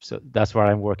that's what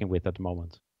I'm working with at the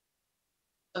moment.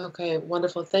 Okay,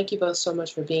 wonderful. Thank you both so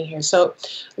much for being here. So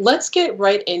let's get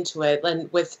right into it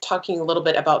and with talking a little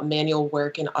bit about manual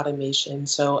work and automation.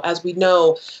 So as we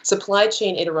know, supply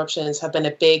chain interruptions have been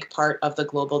a big part of the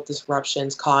global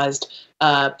disruptions caused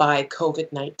by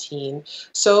COVID-19.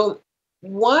 So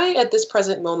why at this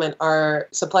present moment are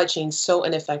supply chains so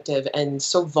ineffective and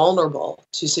so vulnerable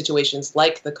to situations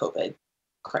like the COVID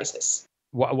crisis?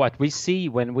 What we see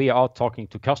when we are talking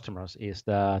to customers is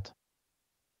that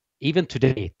even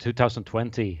today,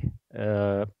 2020,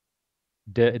 the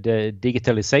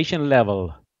digitalization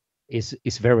level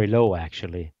is very low,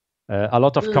 actually. A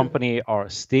lot of companies are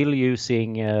still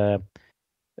using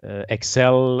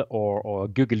Excel or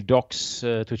Google Docs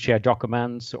to share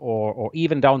documents, or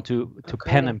even down to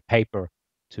pen and paper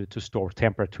to store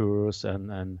temperatures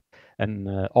and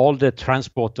all the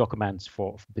transport documents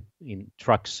in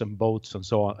trucks and boats and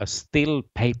so on are still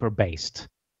paper-based.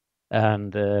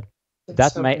 And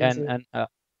that so may crazy.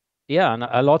 and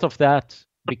a lot of that,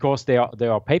 because they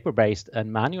are paper based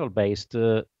and manual based,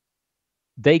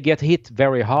 they get hit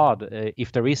very hard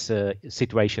if there is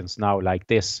situations now like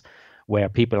this where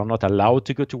people are not allowed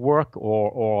to go to work,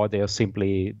 or they're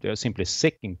simply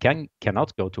sick and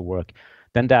cannot go to work.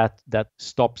 Then that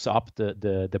stops up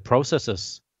the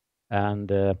processes.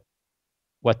 And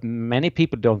what many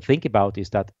people don't think about is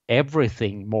that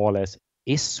everything more or less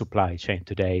is supply chain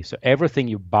today. So everything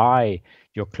you buy,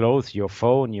 your clothes, your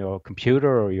phone, your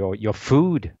computer, your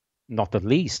food, not at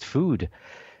least food,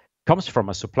 comes from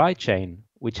a supply chain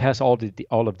which has all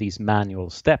of these manual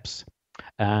steps.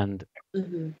 And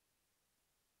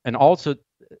and also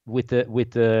with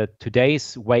the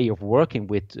today's way of working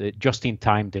with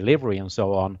just-in-time delivery and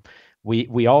so on,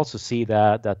 we also see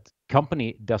that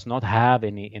company does not have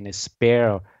any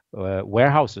spare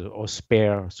warehouses or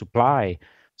spare supply.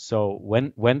 So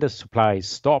when the supply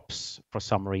stops for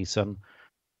some reason,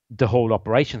 the whole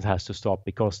operation has to stop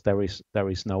because there is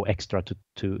no extra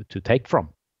to take from.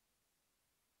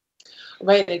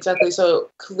 Right, exactly. So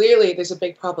clearly there's a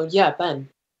big problem. Yeah, Ben.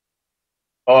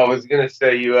 Oh, I was gonna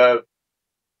say you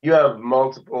have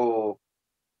multiple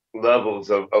levels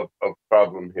of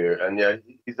problem here, and yeah,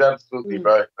 he's absolutely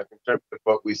right. Like in terms of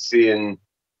what we see in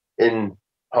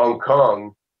Hong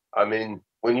Kong, I mean,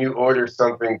 when you order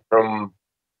something from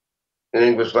an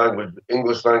English language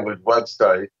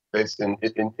website based in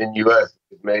US,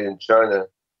 it's made in China,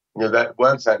 you know, that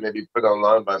website may be put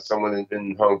online by someone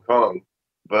in Hong Kong,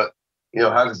 but you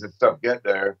know, how does this stuff get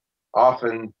there?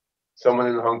 Often someone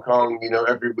in Hong Kong, you know,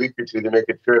 every week or two they make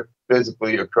a trip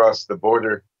physically across the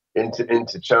border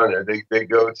into China. They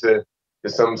go to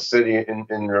some city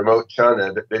in remote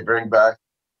China that they bring back.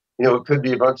 You know, it could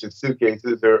be a bunch of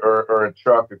suitcases or a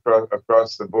truck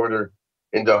across the border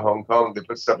into Hong Kong. They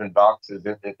put stuff in boxes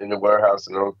in a warehouse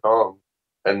in Hong Kong,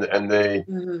 and they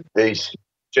ship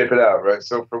it out, right?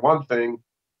 So for one thing,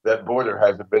 that border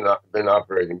hasn't been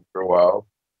operating for a while.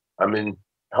 I mean,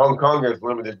 Hong Kong has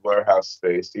limited warehouse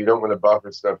space. You don't want to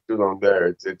buffer stuff too long there.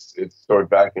 It's stored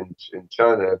back in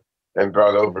China and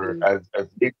brought over as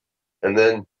needed. And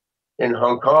then in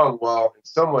Hong Kong, while in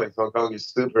some ways Hong Kong is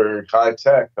super high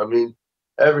tech, I mean,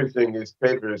 everything is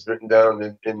paper is written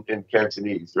down in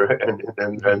Cantonese, right? And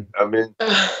I mean,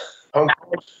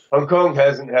 Hong Kong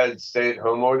hasn't had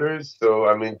stay-at-home orders, so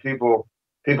I mean, people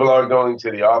are going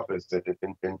to the office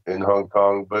in Hong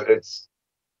Kong, but it's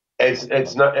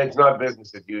not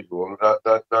business as usual.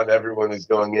 Not everyone is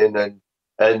going in,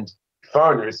 and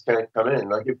foreigners can't come in.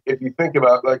 Like if you think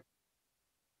about like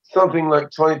something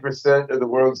like 20%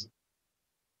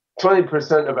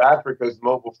 of Africa's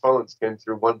mobile phones came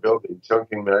through one building,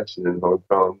 Chungking Mansion in Hong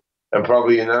Kong, and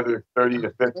probably another 30 to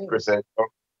 50%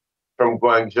 from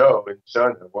Guangzhou in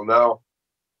China. Well,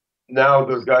 now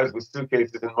those guys with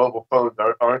suitcases and mobile phones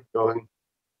aren't going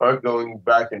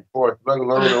back and forth, let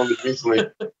alone only recently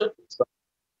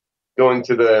going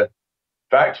to the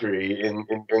factory in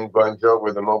Guangzhou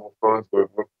where the mobile phones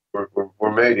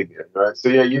were made again, right? So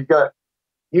yeah, you've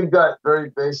got very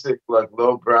basic, like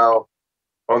lowbrow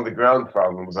on the ground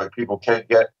problems, like people can't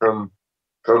get from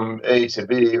A to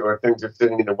B, or things are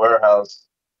sitting in a warehouse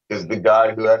because the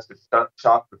guy who has to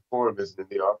shop the form isn't in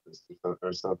the office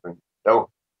or something. Now,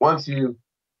 once you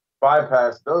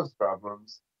bypass those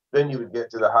problems, then you would get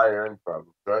to the higher end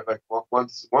problems, right? Like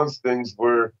once things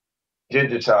were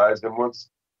digitized and once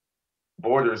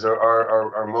borders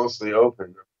are mostly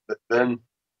open, then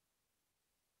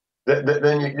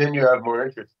you have more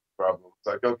interesting problems. It's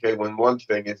like, okay, when one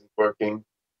thing isn't working,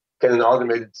 can an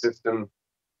automated system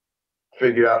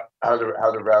figure out how to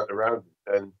route around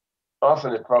it? And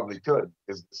often it probably could,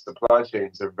 because the supply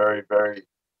chains are very, very,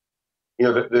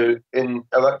 in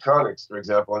electronics, for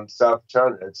example, in South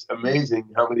China, it's amazing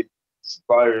how many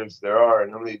suppliers there are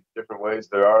and how many different ways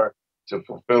there are to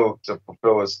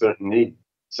fulfill a certain need.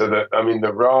 So that, I mean,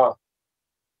 the raw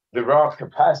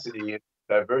capacity and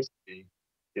diversity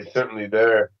is certainly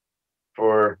there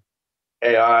for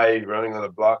AI running on a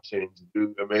blockchain to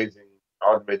do amazing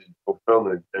automated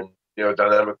fulfillment and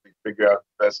dynamically figure out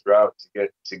the best route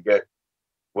to get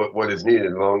what is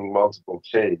needed along multiple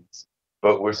chains.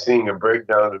 But we're seeing a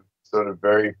breakdown of sort of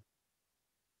very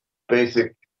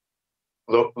basic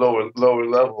lower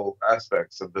level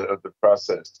aspects of the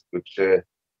process, which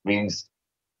means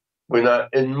we're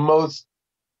not, in most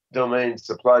domains,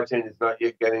 supply chain is not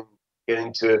yet getting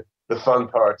to the fun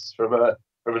parts from an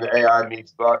AI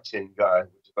meets blockchain guy,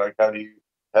 which is like how do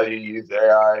you use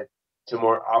AI to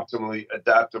more optimally,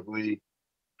 adaptively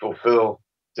fulfill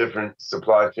different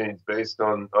supply chains based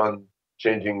on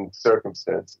changing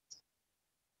circumstances.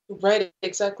 Right,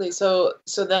 exactly. So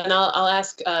then I'll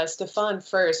ask Stefan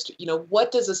first.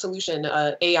 What does a solution,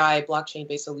 AI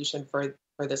blockchain-based solution for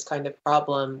this kind of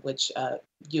problem, which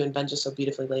you and Ben just so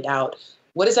beautifully laid out,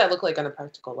 what does that look like on a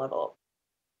practical level?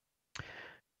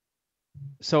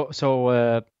 So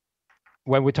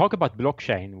when we talk about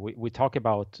blockchain, we talk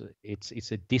about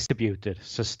it's a distributed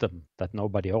system that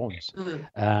nobody owns. Mm-hmm.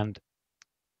 And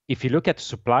if you look at the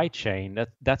supply chain,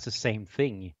 that's the same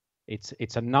thing.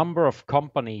 It's a number of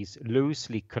companies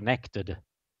loosely connected,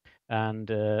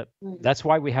 and that's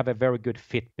why we have a very good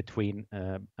fit between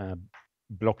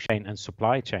blockchain and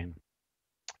supply chain.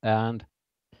 And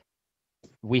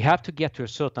we have to get to a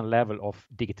certain level of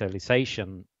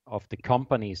digitalization of the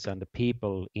companies and the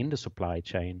people in the supply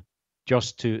chain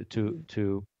just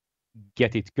to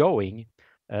get it going.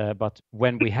 But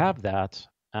when we have that,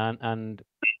 and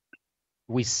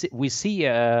we see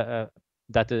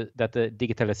that the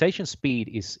digitalization speed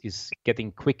is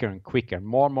getting quicker and quicker.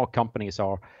 More and more companies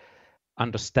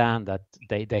understand that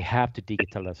they have to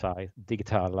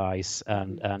digitalize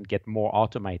and get more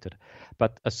automated.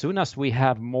 But as soon as we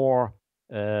have more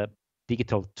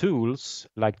digital tools,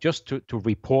 like just to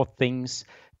report things,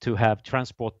 to have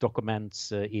transport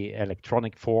documents,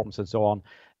 electronic forms and so on,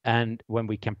 and when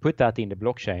we can put that in the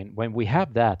blockchain, when we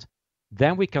have that,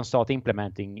 then we can start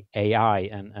implementing AI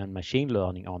and machine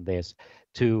learning on this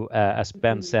to, as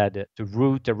Ben said, to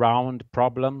route around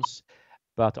problems,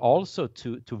 but also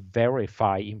to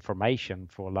verify information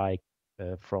for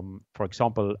for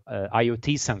example,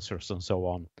 IoT sensors and so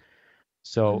on.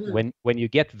 So when you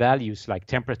get values like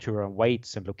temperature and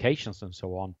weights and locations and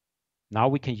so on, now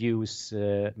we can use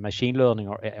machine learning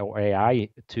or AI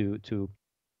to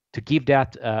give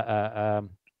that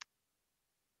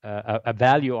a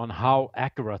value on how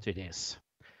accurate it is.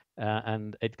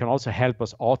 And it can also help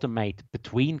us automate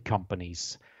between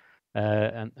companies.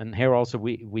 And here also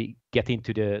we get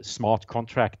into the smart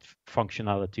contract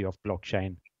functionality of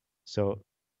blockchain. So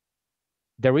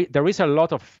there is a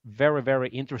lot of very, very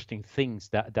interesting things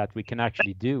that we can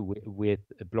actually do with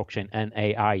blockchain and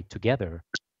AI together.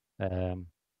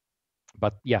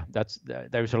 But yeah,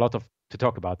 there's a lot to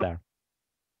talk about there.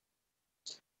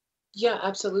 Yeah,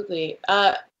 absolutely.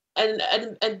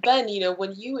 And Ben,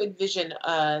 when you envision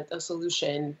a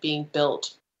solution being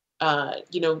built,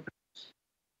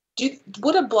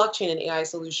 would a blockchain and AI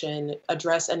solution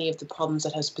address any of the problems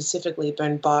that have specifically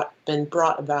been brought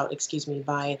about,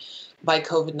 by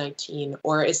COVID-19,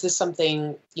 or is this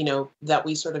something that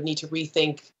we sort of need to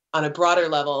rethink on a broader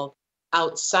level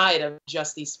outside of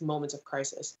just these moments of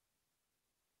crisis?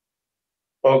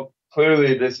 Well,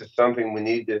 clearly, this is something we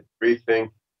need to rethink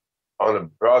on a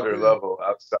broader level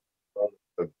outside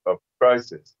of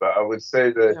crisis. But I would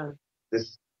say that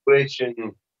this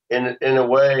situation, in a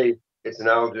way, it's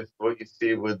analogous to what you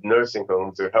see with nursing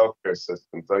homes or healthcare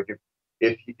systems. Like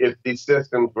if these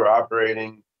systems were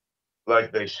operating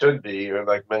like they should be, or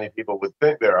like many people would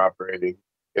think they're operating,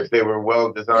 if they were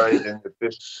well designed and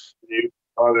efficient,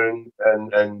 modern,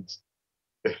 and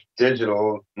if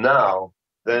digital now,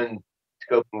 then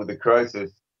coping with the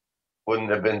crisis wouldn't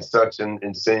have been such an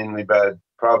insanely bad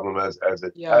problem as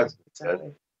it has been.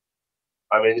 Exactly.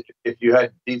 I mean, if you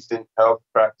had decent health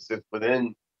practices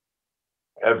within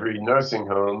every nursing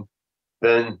home,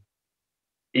 then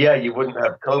you wouldn't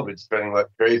have COVID spreading like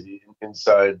crazy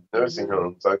inside nursing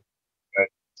homes. Like,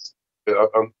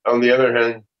 on the other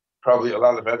hand, probably a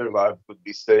lot of other lives would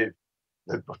be saved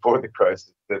before the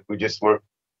crisis that we just weren't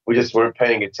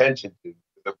paying attention to.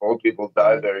 If old people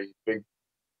die there, you think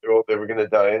they were going to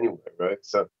die anyway, right?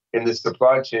 So in the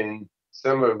supply chain,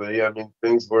 similarly, I mean,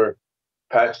 things were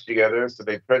patched together, so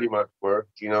they pretty much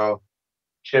worked. You know,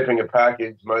 shipping a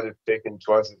package might have taken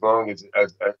twice as long as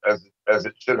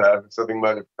it should have, and something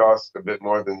might have cost a bit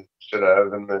more than it should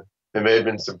have, and there may have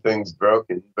been some things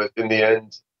broken, but in the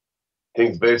end,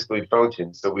 things basically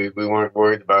functioned. So we weren't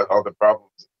worried about all the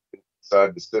problems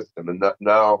inside the system, and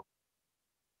now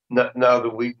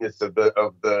the weakness of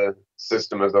the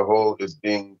system as a whole is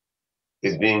being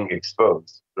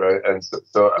exposed, right? And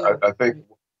so I think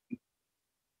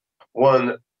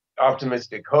one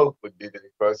optimistic hope would be that a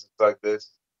crisis like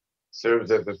this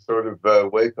serves as a sort of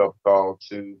wake-up call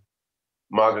to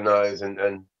modernize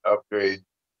and upgrade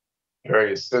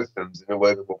various systems in a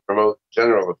way that will promote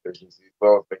general efficiency as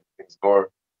well as make things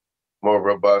more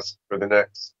robust for the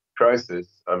next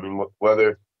crisis. I mean,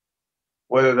 whether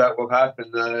that will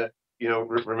happen,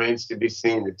 remains to be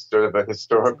seen. It's sort of a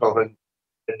historical and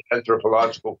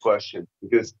anthropological question,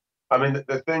 because I mean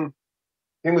the thing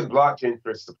with blockchain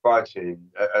for supply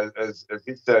chain, as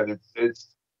he said,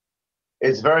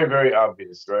 it's very, very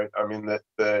obvious, right? I mean that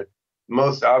the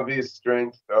most obvious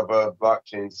strength of a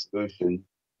blockchain solution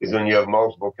is when you have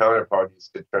multiple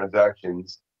counterparties to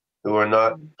transactions who are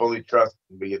not fully trusted,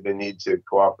 but yet they need to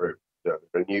cooperate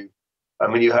with each other.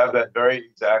 And you have that very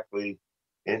exactly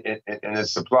in a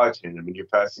supply chain. I mean, you're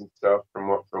passing stuff from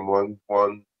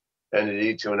one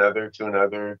entity to another,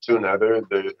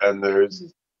 and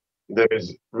there's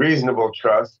reasonable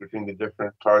trust between the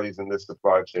different parties in this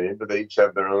supply chain, but they each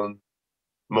have their own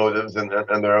motives and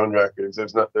their own records.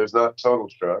 There's not total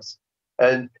trust,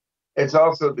 and it's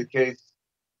also the case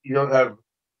you don't have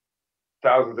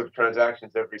thousands of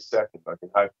transactions every second, like in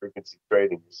high frequency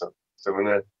trading or something. So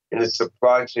in a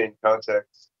supply chain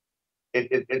context,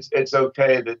 it's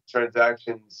okay that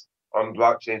transactions on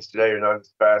blockchains today are not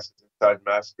as fast as inside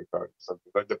MasterCard or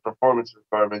something. Like the performance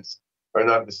requirements are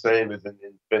not the same as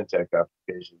in fintech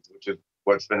applications, which is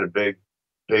what's been a big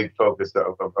focus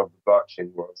of the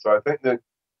blockchain world. So I think that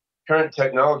current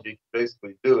technology can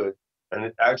basically do it, and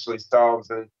it actually solves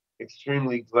an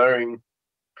extremely glaring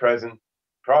present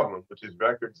problem, which is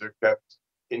records are kept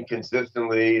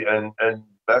inconsistently and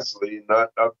messily,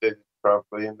 not updated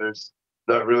properly, and there's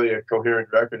not really a coherent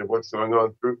record of what's going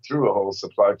on through a whole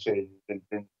supply chain in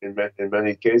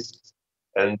many cases.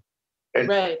 And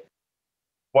right.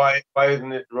 Why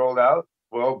isn't it rolled out?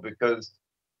 Well, because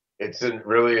it's a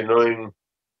really annoying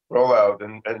rollout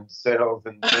and sales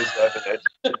and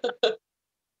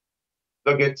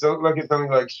look at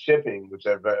something like shipping, which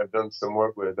I've done some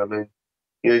work with. I mean,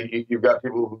 you've got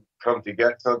people who come to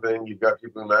get something, you've got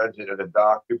people who manage it at a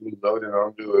dock, people who load it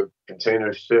onto a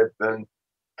container ship, then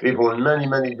people in many,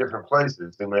 many different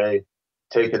places who may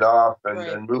take it off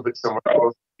and move it somewhere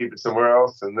else, keep it somewhere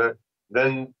else, and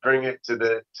then bring it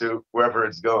to wherever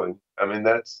it's going. I mean,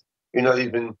 you're not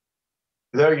even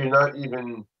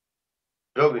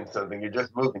building something, you're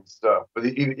just moving stuff. But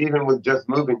even with just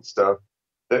moving stuff,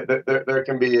 there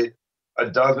can be a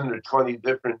dozen or 20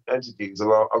 different entities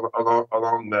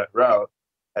along that route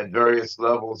at various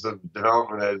levels of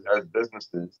development as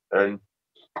businesses, and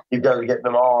you've got to get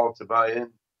them all to buy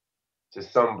in to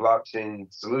some blockchain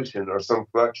solution or some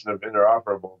collection of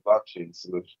interoperable blockchain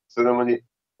solutions. So then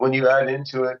when you add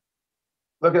into it,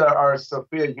 look at our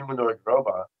Sophia humanoid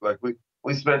robot. Like we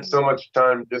spent so much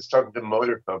time just talking to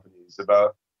motor companies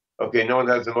about, okay, no one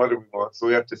has the motor we want, so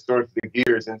we have to source the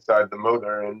gears inside the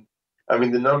motor. And I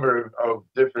mean, the number of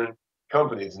different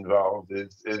companies involved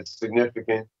is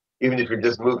significant, even if you're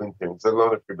just moving things, let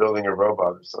alone if you're building a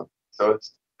robot or something. So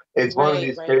it's one of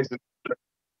these cases,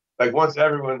 like once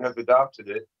everyone has adopted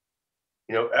it,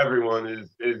 everyone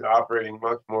is operating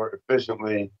much more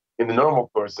efficiently in the normal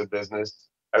course of business,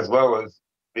 as well as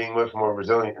being much more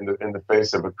resilient in the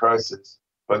face of a crisis.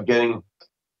 But getting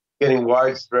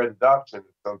widespread adoption of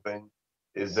something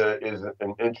is an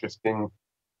interesting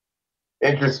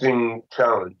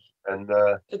challenge. And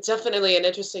it's definitely an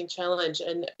interesting challenge.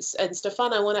 And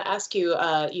Stefan, I want to ask you,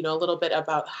 a little bit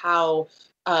about how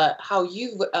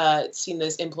you've seen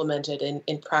this implemented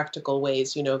in practical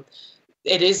ways.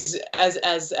 It is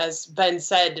as Ben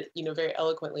said, very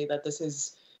eloquently, that this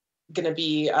is going to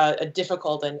be a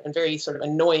difficult and very sort of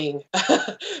annoying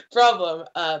problem.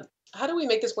 How do we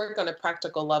make this work on a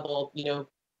practical level,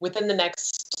 within the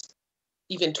next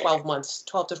even 12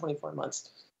 to 24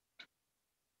 months?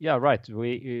 Yeah, right.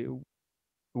 We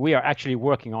are actually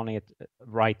working on it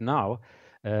right now.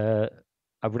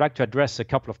 I would like to address a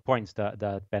couple of points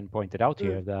that Ben pointed out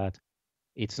here, that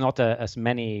it's not as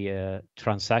many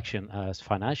transaction as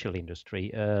financial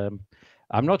industry.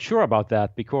 I'm not sure about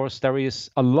that, because there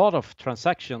is a lot of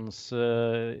transactions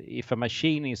if a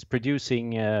machine is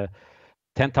producing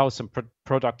 10,000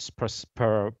 products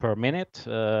per minute,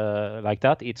 like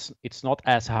that. It's not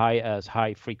as high as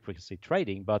high frequency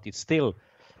trading, but it's still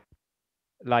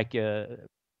like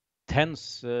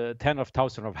tens of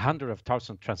thousands of hundreds of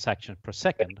thousands transactions per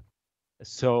second.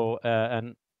 So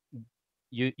and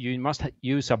you must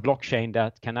use a blockchain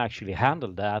that can actually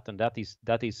handle that, and that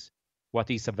is what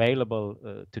is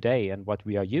available today and what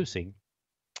we are using.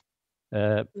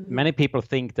 Many people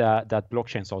think that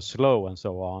blockchains are slow and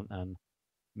so on, and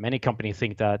many companies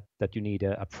think that you need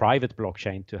a private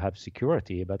blockchain to have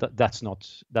security, but that's not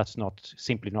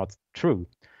simply not true.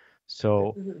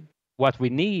 So what we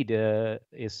need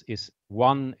is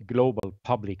one global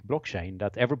public blockchain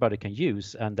that everybody can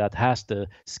use and that has the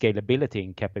scalability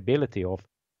and capability of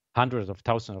hundreds of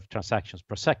thousands of transactions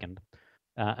per second.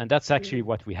 And that's actually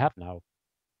what we have now.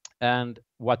 And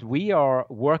what we are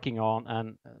working on,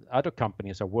 and other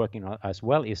companies are working on as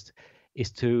well, is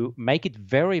to make it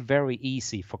very, very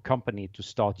easy for companies to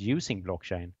start using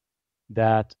blockchain.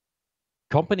 That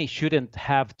companies shouldn't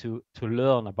have to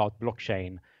learn about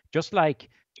blockchain. Just like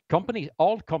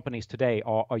all companies today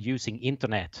are using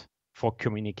internet for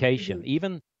communication,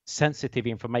 even sensitive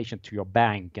information to your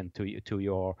bank and to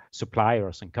your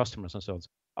suppliers and customers and so on,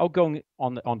 are going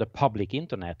on the public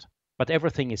internet, but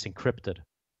everything is encrypted.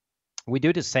 We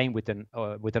do the same with an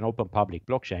open public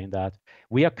blockchain, that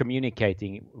we are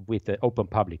communicating with the open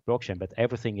public blockchain, but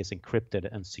everything is encrypted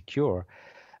and secure.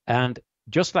 And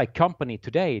just like company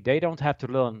today, they don't have to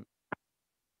learn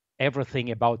everything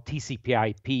about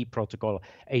TCP/IP protocol,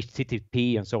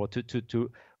 HTTP, and so on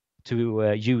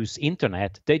to use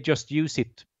internet. They just use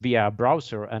it via a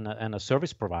browser and a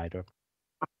service provider.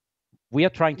 We are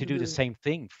trying to do the same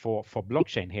thing for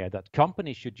blockchain here, that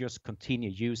companies should just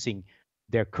continue using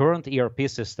their current ERP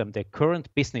system, their current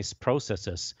business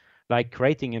processes, like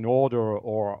creating an order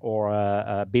or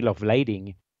a bill of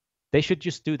lading. They should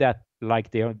just do that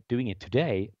like they are doing it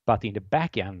today, but in the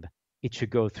back end, it should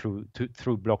go through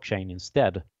blockchain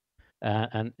instead.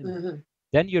 And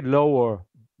then you lower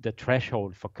the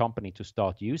threshold for company to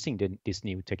start using this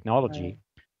new technology.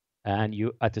 Right. And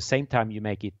you, at the same time, you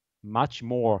make it much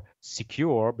more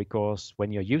secure, because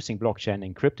when you're using blockchain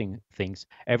encrypting things,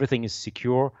 everything is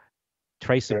secure,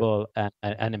 traceable,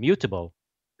 and immutable.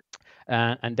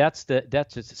 And that's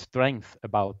the strength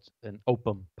about an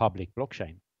open public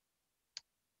blockchain.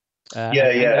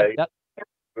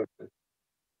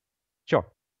 Sure.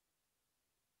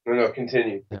 No,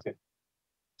 continue.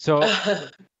 So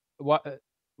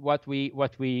what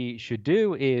we should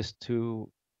do is to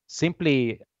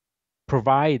simply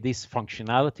provide this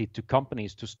functionality to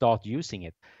companies to start using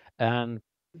it. And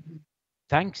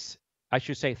thanks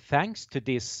to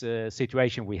this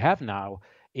situation we have now,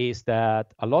 is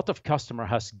that a lot of customer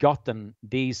has gotten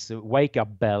this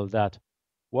wake-up bell that,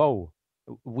 whoa,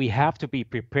 we have to be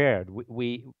prepared.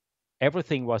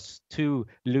 Everything was too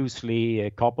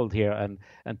loosely coupled here and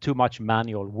too much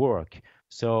manual work.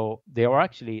 So they are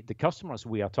actually, the customers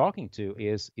we are talking to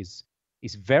is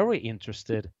very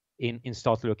interested in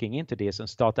start looking into this and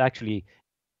start actually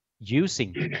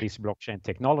using this blockchain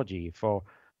technology for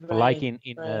like in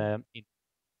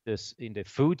the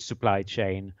food supply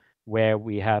chain, where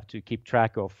we have to keep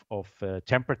track of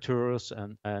temperatures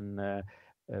and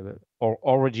or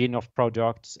origin of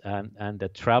products and the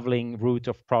traveling route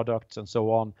of products and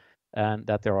so on, and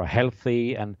that they are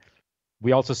healthy. And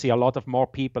we also see a lot of more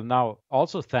people now,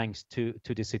 also thanks to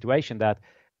the situation, that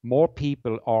more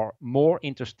people are more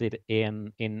interested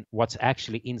in what's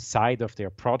actually inside of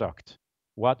their product.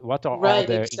 What are all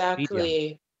their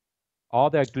ingredients? Are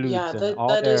there gluten?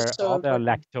 Are there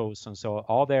lactose and so on?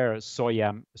 Are there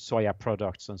soya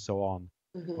products and so on,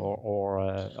 or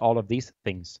all of these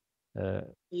things?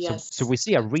 Yes. So we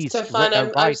see a rise of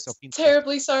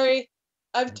interest.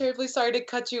 I'm terribly sorry to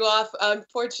cut you off.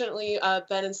 Unfortunately,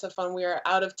 Ben and Stefan, we are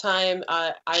out of time.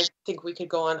 I think we could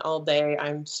go on all day.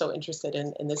 I'm so interested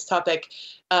in this topic.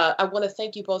 I want to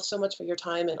thank you both so much for your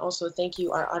time, and also thank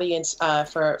you, our audience,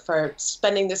 for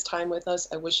spending this time with us.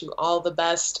 I wish you all the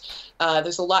best.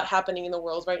 There's a lot happening in the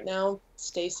world right now.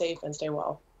 Stay safe and stay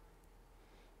well.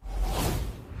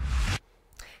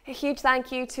 A huge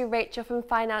thank you to Rachel from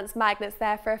Finance Magnets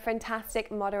there for a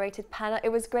fantastic moderated panel. It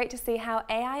was great to see how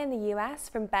AI in the US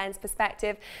from Ben's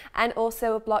perspective, and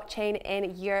also blockchain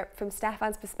in Europe from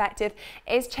Stefan's perspective,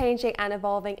 is changing and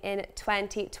evolving in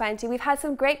 2020. We've had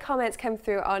some great comments come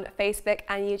through on Facebook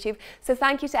and YouTube, so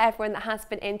thank you to everyone that has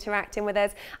been interacting with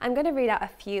us. I'm going to read out a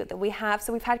few that we have.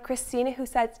 So we've had Christina, who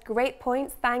said, great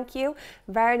points, thank you.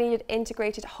 Very needed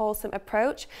integrated, wholesome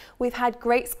approach. We've had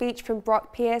great speech from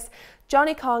Brock Pierce.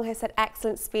 Johnny Kong has said,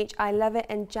 excellent speech, I love it.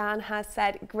 And Jan has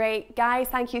said, great. Guys,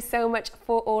 thank you so much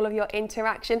for all of your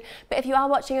interaction. But if you are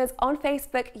watching us on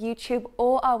Facebook, YouTube,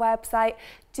 or our website,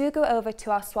 do go over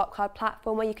to our swap card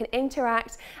platform where you can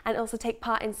interact and also take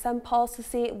part in some polls to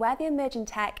see where the emerging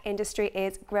tech industry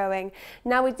is growing.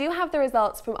 Now, we do have the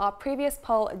results from our previous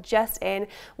poll just in.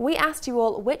 We asked you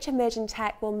all which emerging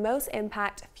tech will most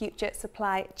impact future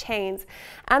supply chains.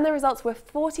 And the results were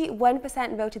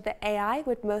 41% voted that AI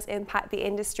would most impact the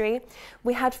industry.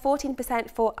 We had 14%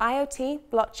 for IoT,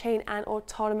 blockchain and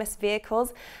autonomous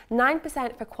vehicles,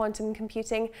 9% for quantum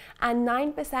computing and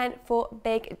 9% for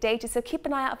big data. So keep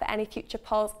an eye out for any future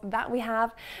polls that we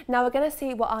have. Now we're going to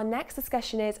see what our next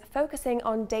discussion is, focusing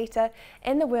on data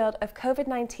in the world of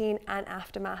COVID-19 and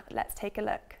aftermath. Let's take a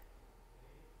look.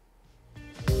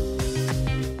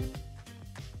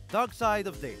 Dark side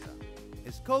of data.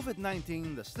 Is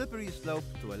COVID-19 the slippery slope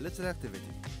to illicit activity?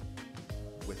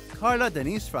 With Carla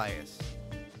Denise Fries,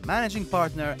 Managing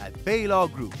Partner at Baylor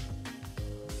Group,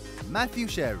 Matthew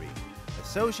Sherry,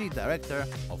 Associate Director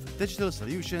of Digital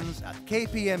Solutions at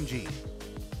KPMG,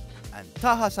 and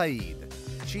Taha Saeed,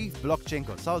 Chief Blockchain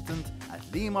Consultant at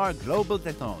Lemar Global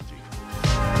Technology.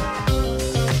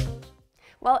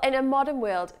 Well, in a modern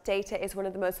world, data is one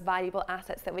of the most valuable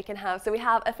assets that we can have. So we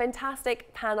have a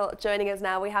fantastic panel joining us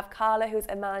now. We have Carla, who's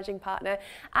a managing partner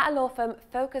at a law firm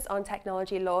focused on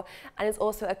technology law and is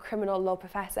also a criminal law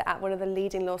professor at one of the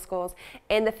leading law schools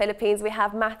in the Philippines. We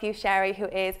have Matthew Sherry, who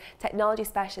is technology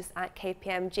specialist at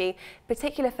KPMG,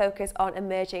 particular focus on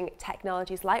emerging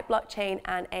technologies like blockchain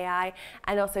and AI,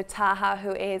 and also Taha,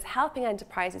 who is helping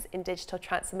enterprises in digital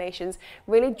transformations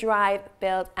really drive,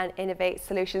 build and innovate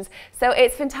solutions. So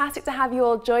it's fantastic to have you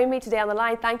all join me today on the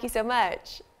line. Thank you so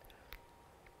much.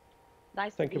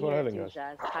 Nice to be here. Thank you for having us.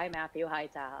 Jazz. Hi, Matthew. Hi,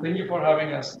 Taha. Thank you for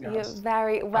having us. Yes. You're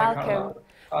very welcome.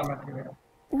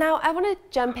 Now, I want to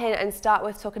jump in and start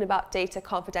with talking about data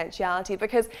confidentiality,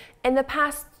 because in the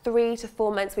past 3 to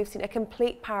 4 months, we've seen a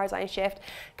complete paradigm shift.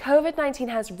 COVID-19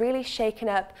 has really shaken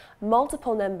up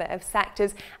multiple number of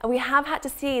sectors, and we have had to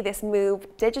see this move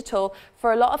digital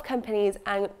for a lot of companies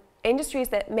and industries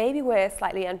that maybe were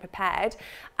slightly unprepared.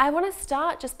 I want to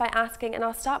start just by asking, and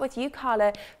I'll start with you,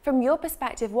 Carla, from your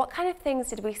perspective, what kind of things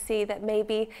did we see that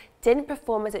maybe didn't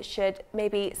perform as it should,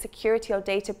 maybe security or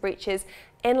data breaches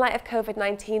in light of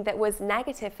COVID-19 that was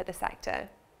negative for the sector?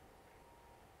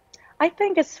 I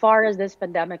think as far as this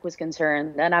pandemic was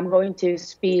concerned, and I'm going to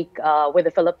speak with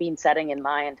the Philippine setting in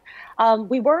mind,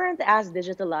 we weren't as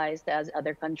digitalized as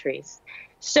other countries.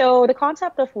 So the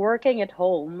concept of working at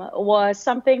home was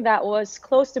something that was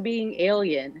close to being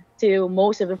alien to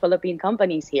most of the Philippine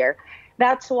companies here.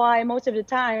 That's why most of the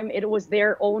time it was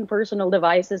their own personal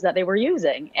devices that they were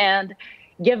using. And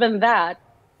given that,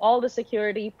 all the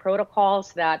security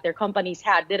protocols that their companies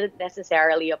had didn't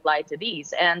necessarily apply to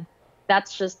these. And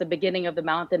that's just the beginning of the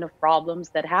mountain of problems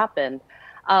that happened.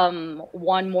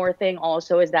 One more thing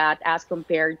also is that as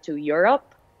compared to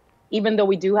Europe, even though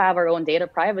we do have our own data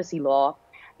privacy law,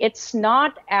 it's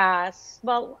not as,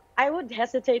 well, I would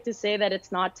hesitate to say that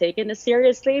it's not taken as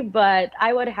seriously, but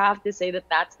I would have to say that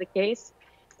that's the case.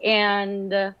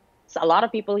 And a lot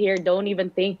of people here don't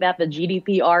even think that the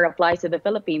GDPR applies to the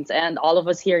Philippines, and all of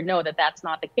us here know that that's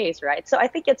not the case, right? So I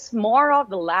think it's more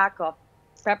of the lack of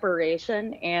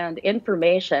preparation and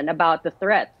information about the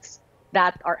threats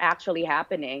that are actually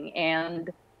happening. And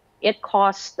it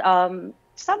caused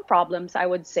some problems, I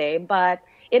would say, but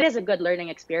it is a good learning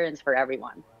experience for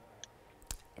everyone.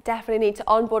 Definitely need to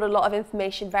onboard a lot of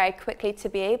information very quickly to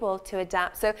be able to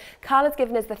adapt. So Carla's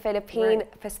given us the Philippine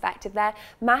perspective there.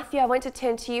 Matthew, I want to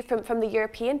turn to you from the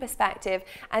European perspective,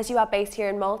 as you are based here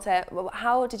in Malta.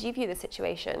 How did you view the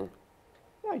situation?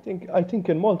 I think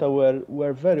in Malta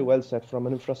we're very well set from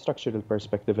an infrastructural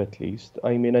perspective, at least.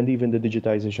 I mean, and even the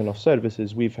digitization of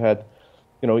services, we've had,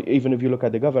 you know, even if you look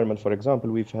at the government, for example,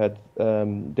 we've had,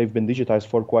 they've been digitized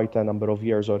for quite a number of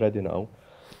years already now.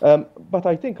 But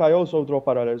I think I also draw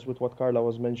parallels with what Carla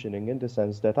was mentioning, in the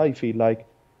sense that I feel like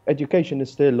education is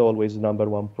still always the number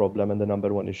one problem and the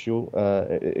number one issue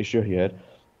here.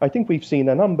 I think we've seen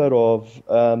a number of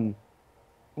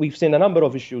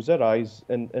issues arise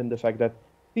in the fact that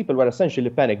people were essentially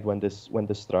panicked when this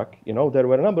struck. You know, there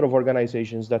were a number of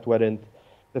organizations that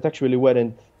actually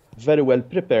weren't very well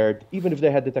prepared, even if they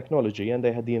had the technology and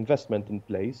they had the investment in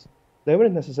place. They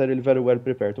weren't necessarily very well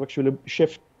prepared to actually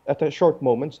shift at a short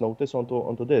moment's notice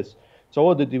onto this. So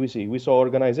what did we see? We saw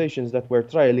organizations that were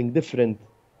trialing different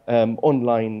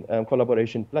online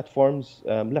collaboration platforms,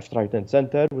 left, right, and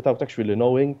center, without actually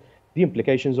knowing the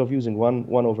implications of using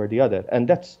one over the other. And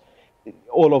that's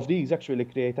all of these actually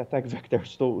create attack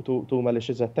vectors to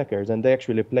malicious attackers, and they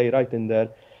actually play right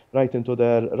into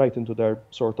their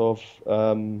sort of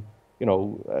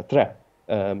trap,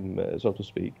 so to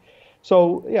speak.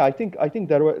 So yeah, I think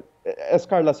there were, as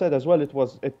Carla said as well, it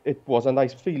was, and I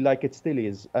feel like it still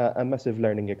is a massive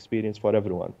learning experience for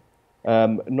everyone,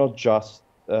 not just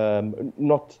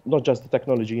the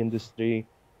technology industry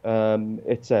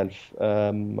itself.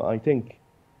 I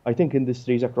think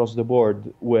industries across the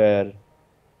board where,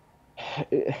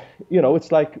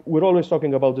 it's like we're always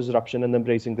talking about disruption and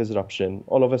embracing disruption.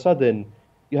 All of a sudden,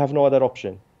 you have no other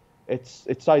option.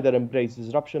 It's either embrace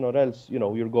disruption or else,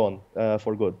 you're gone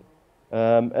for good.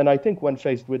 And I think when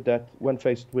faced with that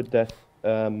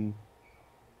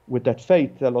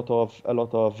fate, a lot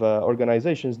of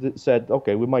organizations said,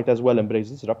 okay, we might as well embrace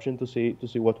disruption to see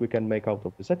what we can make out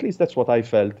of this. At least that's what I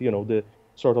felt. The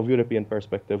sort of European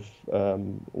perspective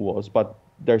was, but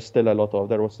there was still a lot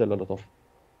of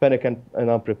panic and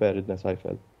unpreparedness, I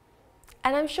felt.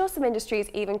 And I'm sure some industries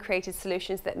even created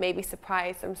solutions that maybe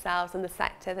surprised themselves and the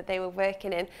sector that they were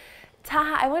working in.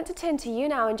 Taha, I want to turn to you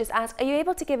now and just ask, are you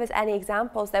able to give us any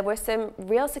examples? There were some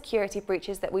real security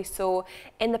breaches that we saw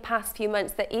in the past few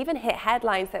months that even hit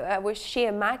headlines that were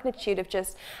sheer magnitude of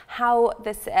just how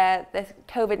this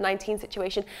COVID-19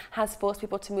 situation has forced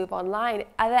people to move online.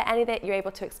 Are there any that you're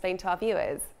able to explain to our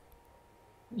viewers?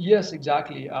 Yes,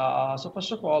 exactly. So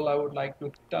first of all, I would like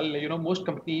to tell, most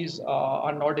companies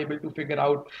are not able to figure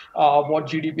out what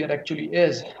GDPR actually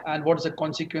is and what is the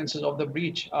consequences of the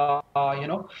breach. So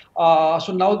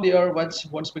now they are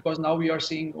once because now we are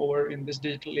seeing over in this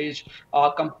digital age,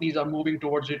 companies are moving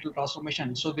towards digital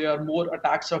transformation. So there are more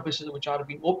attack surfaces which are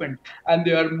being opened, and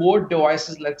there are more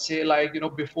devices. Let's say, like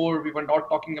before we were not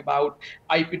talking about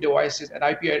IP devices and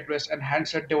IP address and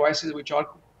handset devices which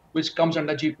comes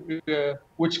under GDPR,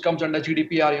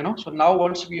 So now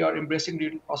once we are embracing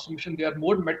digital transformation, there are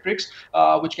more metrics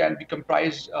which can be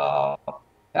comprised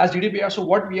as GDPR. So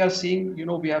what we are seeing,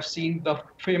 we have seen the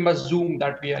famous Zoom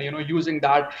that we are, using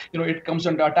that, it comes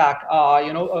under attack.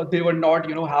 They were not,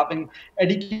 having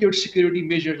adequate security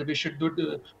measures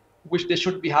which they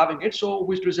should be having it. So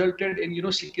which resulted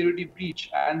in, security breach.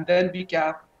 And then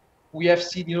we have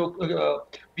seen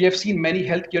many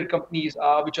healthcare companies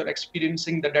which are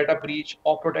experiencing the data breach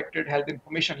of protected health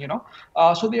information.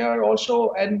 So they are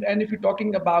also, and if you're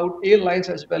talking about airlines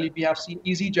as well, we have seen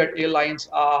EasyJet Airlines,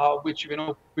 which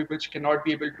cannot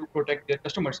be able to protect their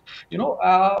customers.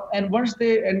 And once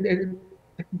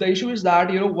the issue is that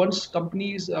once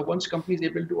companies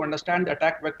able to understand the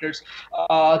attack vectors,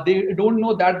 they don't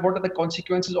know that what are the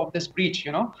consequences of this breach.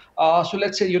 So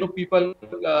let's say people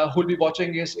who will be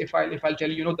watching is if I'll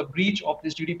tell you the breach of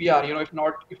this GDPR.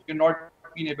 If you're not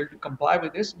being able to comply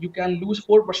with this, you can lose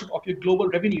 4% of your global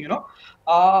revenue.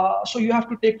 So you have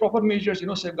to take proper measures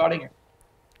safeguarding it.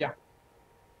 Yeah.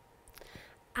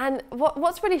 And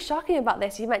what's really shocking about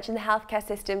this, you mentioned the healthcare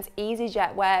systems,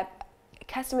 EasyJet, where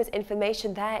customers'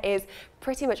 information there is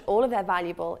pretty much all of their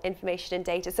valuable information and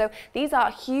data. So these are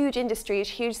huge industries,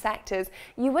 huge sectors.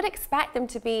 You would expect them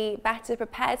to be better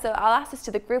prepared. So I'll ask this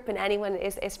to the group, and anyone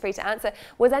is free to answer.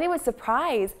 Was anyone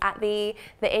surprised at the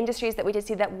industries that we did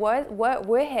see that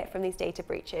were hit from these data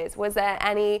breaches? Was there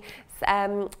any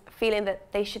feeling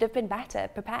that they should have been better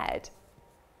prepared?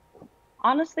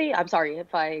 Honestly, I'm sorry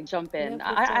if I jump in. No,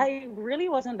 I really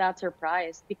wasn't that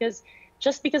surprised, because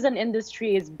just because an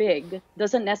industry is big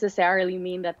doesn't necessarily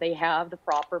mean that they have the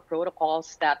proper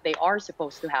protocols that they are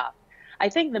supposed to have. I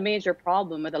think the major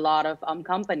problem with a lot of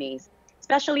companies,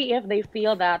 especially if they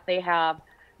feel that they have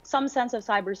some sense of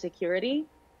cybersecurity,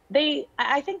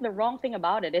 I think the wrong thing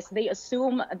about it is they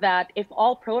assume that if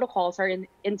all protocols are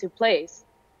into place,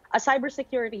 a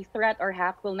cybersecurity threat or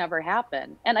hack will never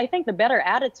happen. And I think the better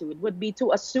attitude would be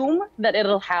to assume that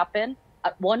it'll happen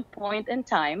at one point in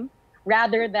time,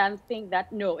 rather than think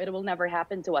that, no, it will never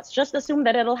happen to us. Just assume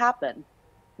that it'll happen.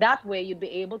 That way, you'd be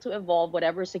able to evolve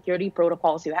whatever security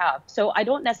protocols you have. So I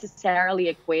don't necessarily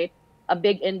equate a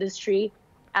big industry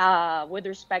with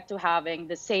respect to having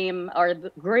the same or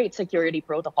the great security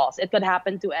protocols. It could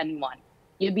happen to anyone.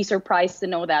 You'd be surprised to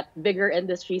know that bigger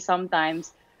industries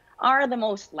sometimes are the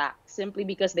most lax, simply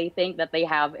because they think that they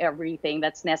have everything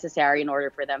that's necessary in order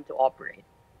for them to operate.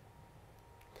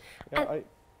 Yeah,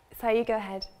 so you go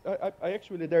ahead. I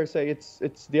actually dare say it's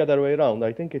the other way around.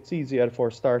 I think it's easier for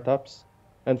startups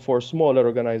and for smaller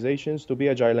organizations to be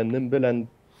agile and nimble and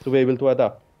to be able to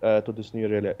adapt to this new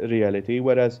reality.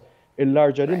 Whereas in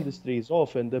larger industries,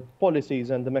 often the policies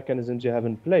and the mechanisms you have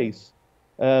in place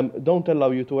don't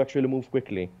allow you to actually move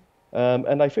quickly.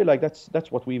 And I feel like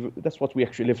that's what we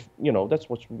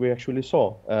actually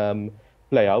saw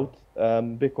play out,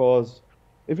 because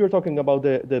if you're talking about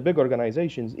the big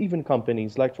organizations, even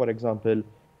companies like, for example,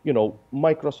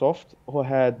 Microsoft,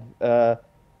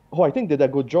 who I think did a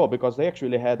good job because they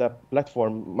actually had a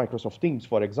platform, Microsoft Teams,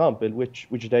 for example, which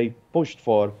they pushed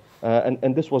for,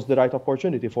 and this was the right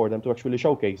opportunity for them to actually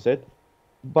showcase it.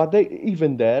 But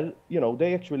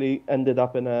they actually ended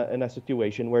up in a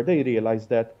situation where they realized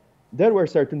that there were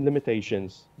certain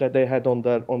limitations that they had on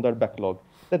their backlog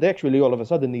that they actually all of a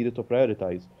sudden needed to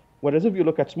prioritize. Whereas if you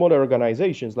look at smaller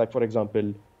organizations, like for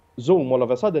example, Zoom, all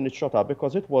of a sudden it shot up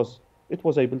because it was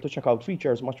able to check out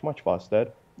features much faster.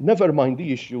 Never mind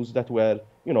the issues that were,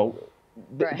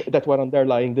 that were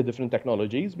underlying the different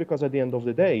technologies, because at the end of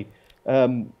the day,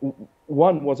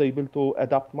 one was able to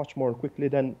adapt much more quickly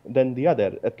than the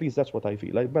other. At least that's what I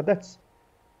feel like. But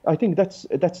I think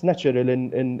that's natural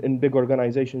in big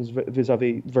organizations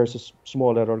vis-a-vis versus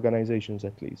smaller organizations.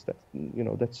 At least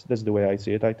that's the way I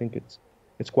see it. I think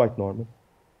it's quite normal.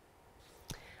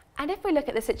 And if we look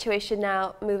at the situation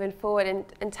now moving forward,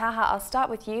 and Taha, I'll start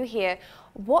with you here.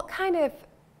 What kind of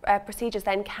procedures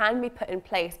then can be put in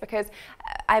place? Because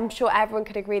I'm sure everyone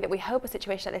could agree that we hope a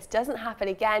situation like this doesn't happen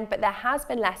again, but there has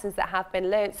been lessons that have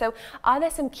been learned. So are there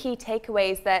some key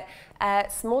takeaways that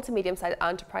small to medium-sized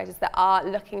enterprises that are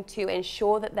looking to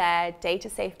ensure that their data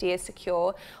safety is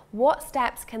secure, what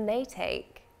steps can they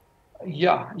take?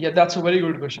 Yeah, that's a very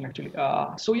good question, actually.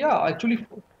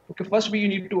 Okay, first we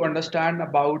need to understand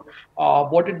about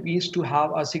what it means to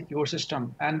have a secure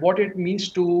system and what it means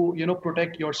to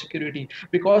protect your security.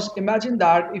 Because imagine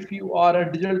that if you are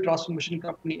a digital transformation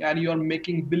company and you are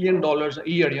making $1 billion a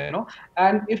year,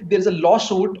 and if there's a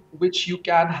lawsuit which you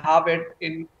can have it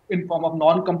in form of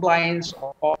non-compliance,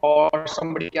 or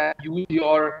somebody can use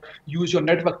your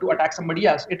network to attack somebody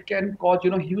else, it can cause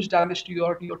huge damage to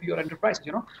your enterprise.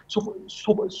 So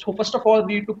first of all,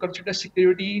 we need to consider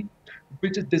security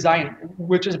which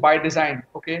is by design,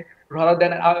 okay, rather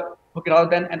than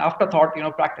an afterthought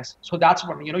practice. So that's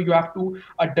one. You have to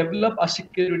develop a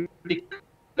security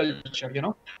culture.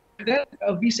 Then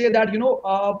we say that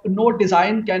no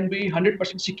design can be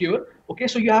 100% secure. Okay,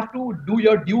 so you have to do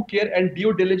your due care and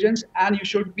due diligence, and you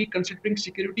should be considering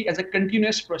security as a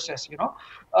continuous process.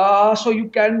 So you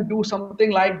can do something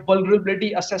like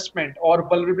vulnerability assessment or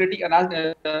vulnerability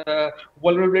analysis,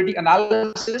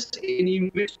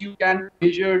 in which you can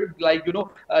measure,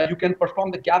 you can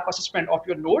perform the gap assessment of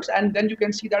your nodes, and then you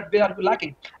can see that where are you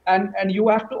lacking, and you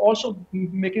have to also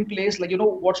make in place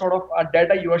what sort of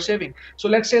data you are saving. So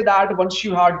let's say that once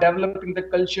you are developing the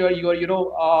culture, you are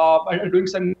doing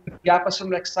some gap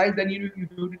assessment exercise, then you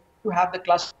need to have the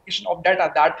classification of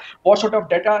data, that what sort of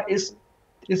data is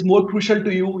more crucial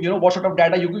to you, what sort of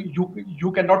data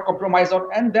you cannot compromise on,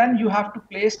 and then you have to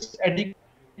place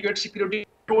adequate security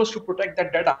controls to protect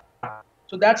that data.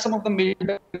 So that's some of the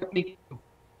major techniques.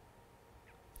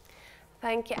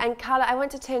 Thank you. And Carla, I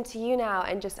want to turn to you now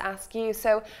and just ask you,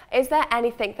 so is there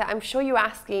anything that I'm sure you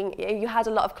had a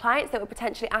lot of clients that were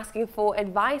potentially asking for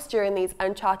advice during these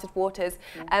uncharted waters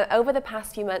over the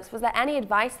past few months? Was there any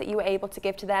advice that you were able to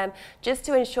give to them just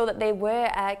to ensure that they were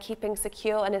keeping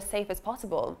secure and as safe as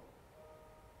possible?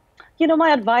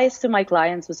 My advice to my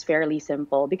clients was fairly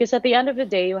simple, because at the end of the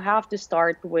day, you have to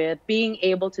start with being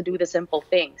able to do the simple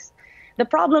things. The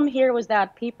problem here was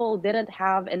that people didn't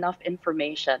have enough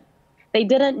information. They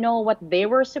didn't know what they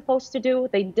were supposed to do.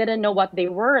 They didn't know what they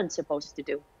weren't supposed to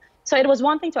do. So it was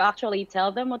one thing to actually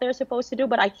tell them what they're supposed to do,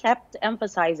 but I kept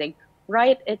emphasizing,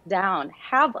 write it down,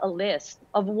 have a list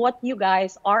of what you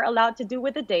guys are allowed to do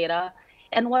with the data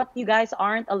and what you guys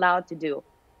aren't allowed to do.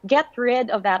 Get rid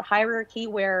of that hierarchy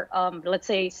where, let's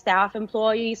say, staff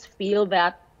employees feel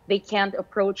that they can't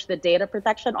approach the data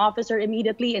protection officer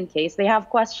immediately in case they have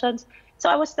questions. So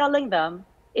I was telling them,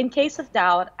 in case of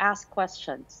doubt, ask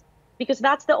questions. Because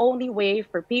that's the only way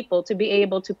for people to be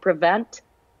able to prevent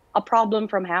a problem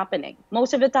from happening.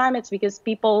 Most of the time, it's because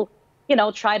people,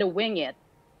 try to wing it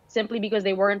simply because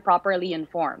they weren't properly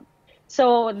informed.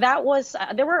 So that was,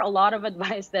 there were a lot of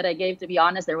advice that I gave, to be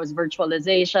honest. There was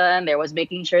virtualization. There was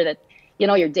making sure that,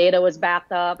 your data was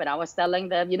backed up. And I was telling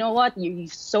them, you know what, you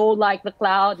so like the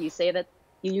cloud. You say that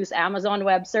you use Amazon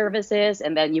Web Services,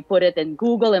 and then you put it in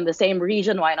Google in the same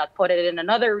region. Why not put it in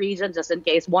another region just in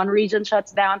case one region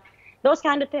shuts down? Those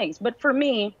kind of things. But for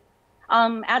me,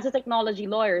 as a technology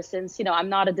lawyer, since, I'm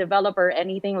not a developer or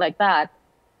anything like that,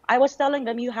 I was telling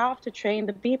them, you have to train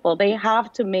the people. They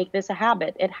have to make this a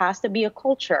habit. It has to be a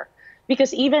culture.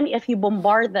 Because even if you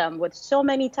bombard them with so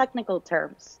many technical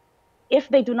terms, if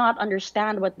they do not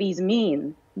understand what these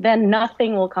mean, then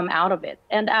nothing will come out of it.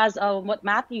 And as what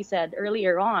Matthew said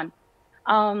earlier on,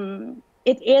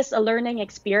 it is a learning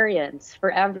experience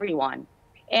for everyone.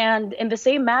 And in the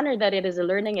same manner that it is a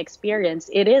learning experience,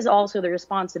 it is also the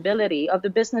responsibility of the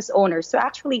business owners to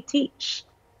actually teach.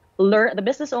 The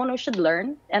business owners should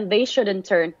learn, and they should in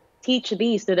turn teach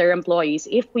these to their employees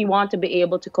if we want to be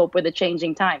able to cope with the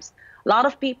changing times. A lot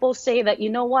of people say that, you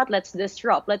know what, let's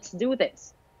disrupt, let's do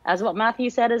this. As what Matthew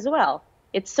said as well,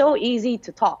 it's so easy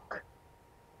to talk,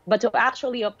 but to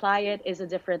actually apply it is a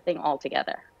different thing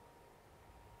altogether.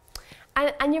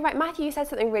 And you're right, Matthew, you said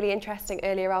something really interesting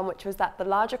earlier on, which was that the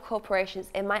larger corporations,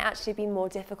 it might actually be more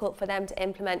difficult for them to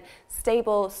implement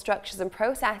stable structures and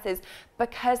processes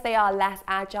because they are less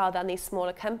agile than these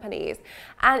smaller companies.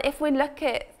 And if we look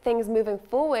at things moving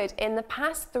forward, in the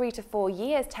past 3 to 4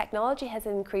 years, technology has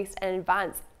increased and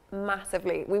advanced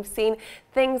massively. We've seen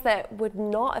things that would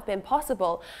not have been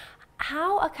possible.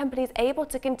 How are companies able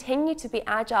to continue to be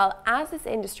agile as this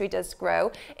industry does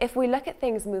grow? If we look at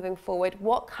things moving forward,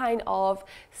 what kind of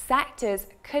sectors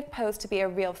could pose to be a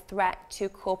real threat to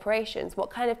corporations? What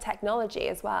kind of technology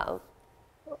as well?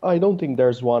 I don't think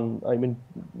there's one. I mean,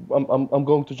 I'm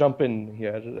going to jump in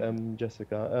here,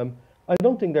 Jessica. I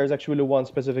don't think there's actually one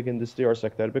specific industry or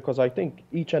sector, because I think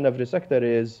each and every sector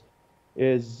is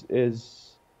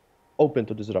open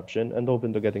to disruption and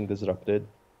open to getting disrupted.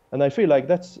 And I feel like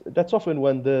that's often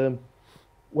when the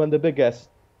biggest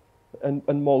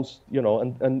and most,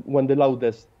 and when the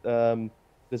loudest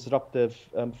disruptive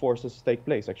forces take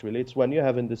place. Actually, it's when you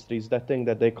have industries that think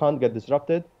that they can't get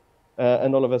disrupted,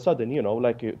 and all of a sudden,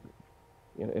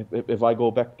 if I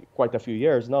go back quite a few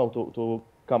years now to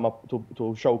come up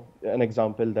to show an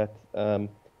example that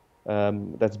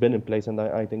that's been in place, and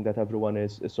I think that everyone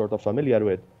is sort of familiar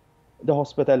with. The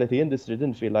hospitality industry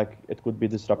didn't feel like it could be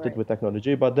disrupted with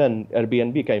technology, but then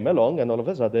Airbnb came along, and all of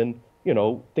a sudden,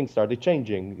 things started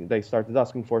changing. They started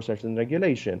asking for certain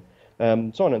regulation,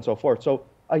 so on and so forth. So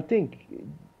I think,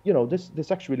 this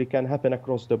actually can happen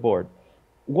across the board.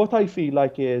 What I feel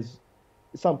like is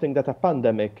something that a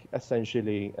pandemic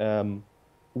essentially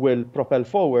will propel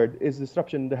forward is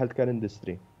disruption in the healthcare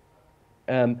industry,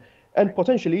 and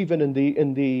potentially even in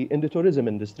the tourism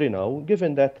industry now,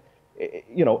 given that.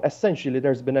 Essentially,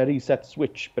 there's been a reset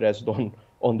switch pressed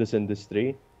on this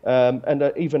industry,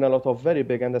 and even a lot of very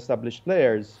big and established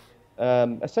players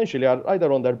essentially are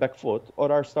either on their back foot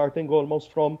or are starting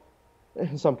almost from,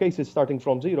 in some cases, starting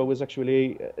from zero is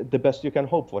actually the best you can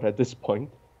hope for at this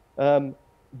point.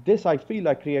 This, I feel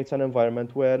like, creates an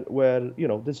environment where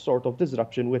this sort of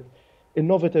disruption with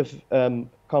innovative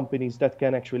companies that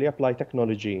can actually apply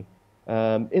technology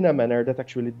in a manner that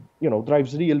actually,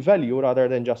 drives real value rather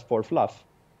than just for fluff,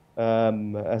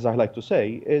 as I like to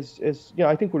say, is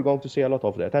I think we're going to see a lot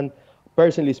of that. And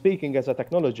personally speaking, as a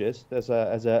technologist,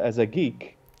 as a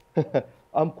geek,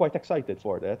 I'm quite excited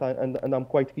for that, and I'm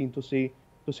quite keen to see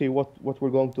what we're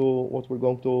going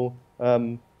to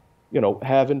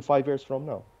have in 5 years from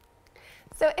now.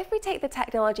 So if we take the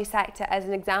technology sector as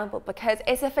an example, because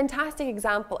it's a fantastic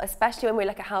example, especially when we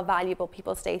look at how valuable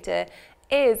people's data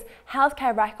is,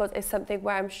 healthcare records is something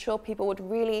where I'm sure people would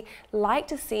really like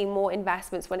to see more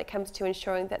investments when it comes to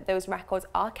ensuring that those records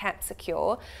are kept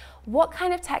secure. What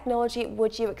kind of technology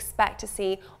would you expect to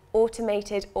see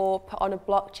automated or put on a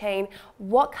blockchain?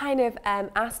 What kind of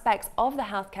aspects of the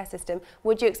healthcare system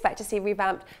would you expect to see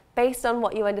revamped based on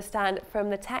what you understand from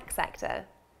the tech sector?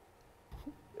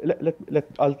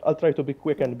 I'll try to be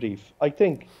quick and brief. I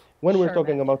think when we're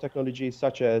talking about technologies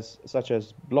such as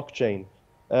blockchain,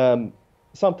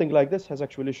 something like this has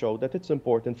actually showed that it's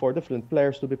important for different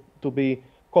players to be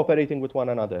cooperating with one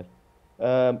another.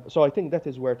 So I think that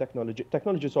is where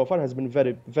technology so far has been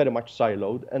very, very much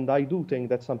siloed, and I do think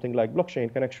that something like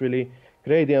blockchain can actually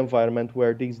create the environment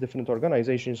where these different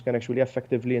organizations can actually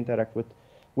effectively interact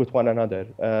with one another,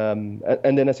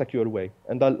 and in a secure way.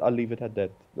 And I'll leave it at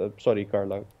that. Sorry,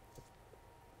 Carla.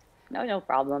 No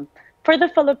problem. For the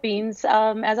Philippines,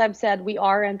 as I've said, we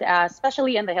aren't as,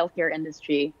 especially in the healthcare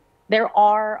industry, there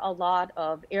are a lot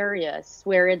of areas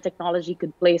wherein technology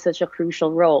could play such a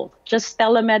crucial role. Just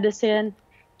telemedicine,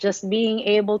 just being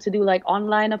able to do like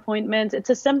online appointments. It's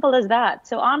as simple as that.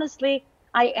 So honestly,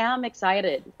 I am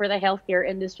excited for the healthcare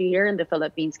industry here in the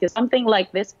Philippines, because something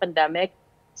like this pandemic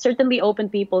certainly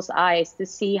opened people's eyes to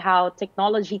see how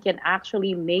technology can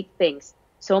actually make things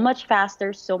so much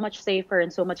faster, so much safer,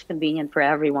 and so much convenient for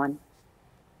everyone.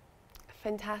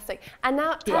 Fantastic. And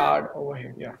now, over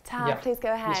here, Tal, please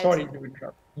go ahead. Sorry to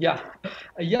interrupt. Yeah.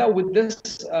 With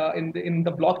this in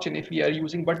the blockchain, if we are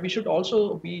using, but we should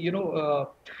also be,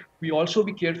 we also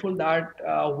be careful that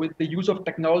with the use of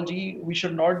technology, we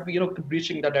should not be,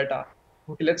 breaching the data.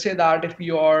 Okay, let's say that if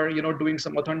you are, doing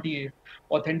some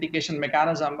authentication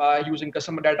mechanism using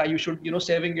customer data, you should,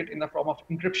 saving it in the form of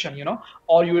encryption,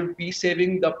 or you will be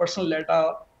saving the personal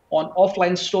data on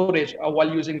offline storage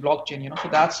while using blockchain, So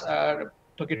that's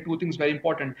okay, two things very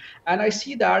important. And I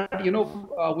see that,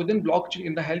 within blockchain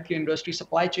in the healthcare industry,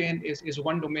 supply chain is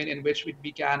one domain in which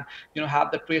we can,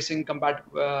 have the tracing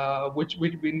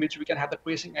in which we can have the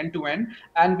tracing end to end.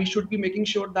 And we should be making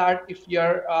sure that if we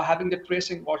are having the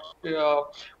tracing or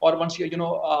once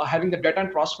you're, having the data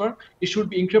and transfer, it should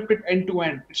be encrypted end to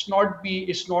end.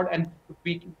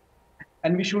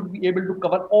 And we should be able to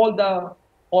cover all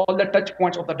the touch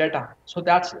points of the data. So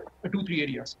that's 2-3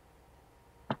 areas.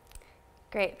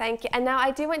 Great, thank you. And now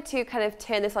I do want to kind of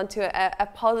turn this onto a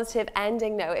positive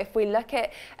ending note. If we look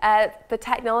at the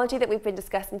technology that we've been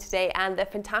discussing today and the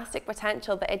fantastic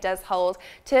potential that it does hold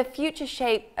to future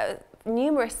shape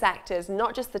numerous sectors,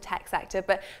 not just the tech sector,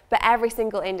 but every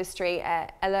single industry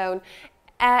alone.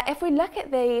 If we look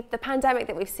at the pandemic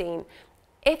that we've seen,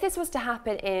 if this was to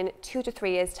happen in 2 to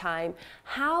 3 years' time,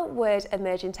 how would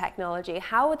emerging technology,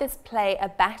 how would this play a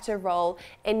better role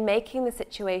in making the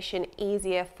situation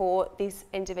easier for these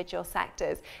individual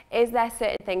sectors? Is there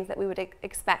certain things that we would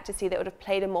expect to see that would have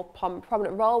played a more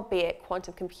prominent role, be it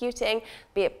quantum computing,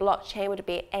 be it blockchain, would it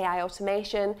be AI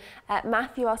automation?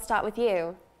 Matthew, I'll start with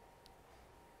you.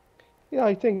 Yeah,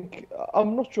 I think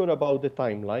I'm not sure about the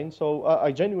timeline, so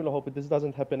I genuinely hope that this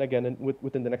doesn't happen again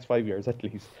within the next 5 years at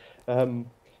least.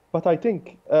 But I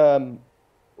think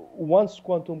once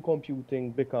quantum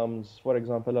computing becomes, for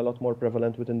example, a lot more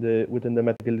prevalent within the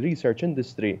medical research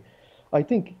industry, I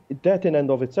think that in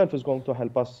and of itself is going to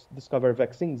help us discover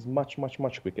vaccines much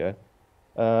quicker,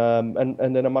 and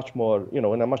in a much more,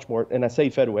 in a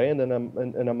safer way, and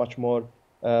in a much more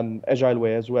agile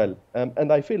way as well.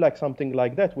 And I feel like something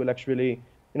like that will actually,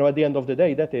 at the end of the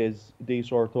day, that is the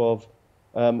sort of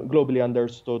globally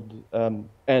understood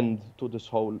end to this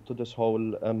whole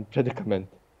predicament.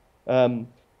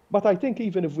 But I think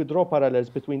even if we draw parallels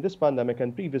between this pandemic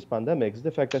and previous pandemics, the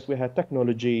fact that we had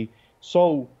technology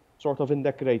so sort of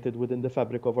integrated within the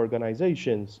fabric of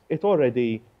organizations, it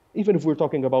already, even if we're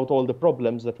talking about all the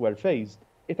problems that were faced,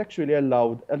 it actually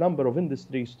allowed a number of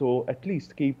industries to at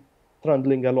least keep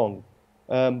trundling along.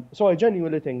 So I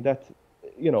genuinely think that,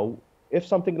 if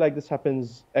something like this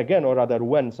happens again, or rather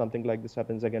when something like this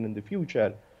happens again in the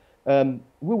future,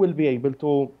 we will be able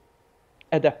to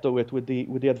adapt to it with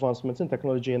the advancements in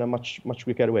technology in a much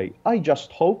quicker way. I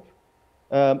just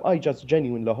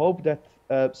genuinely hope that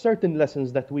certain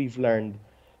lessons that we've learned,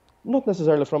 not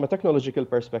necessarily from a technological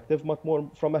perspective, but more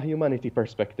from a humanity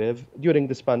perspective during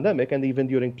this pandemic and even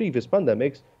during previous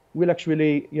pandemics, we'll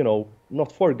actually,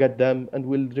 not forget them and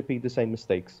we'll repeat the same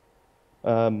mistakes.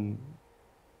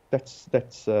 That's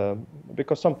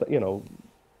because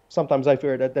sometimes I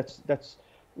fear that that's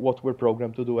what we're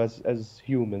programmed to do as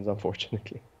humans,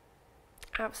 unfortunately.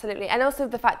 Absolutely, and also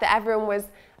the fact that everyone was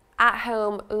at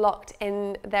home, locked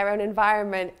in their own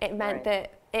environment, it meant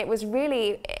that it was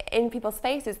really in people's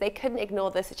faces. They couldn't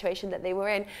ignore the situation that they were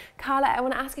in. Carla, I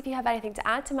want to ask if you have anything to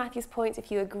add to Matthew's points,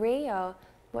 if you agree, or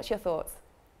what's your thoughts?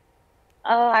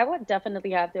 I would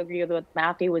definitely have to agree with what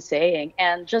Matthew was saying.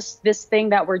 And just this thing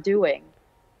that we're doing,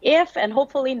 if and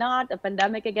hopefully not a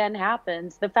pandemic again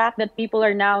happens, the fact that people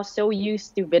are now so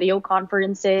used to video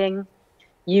conferencing,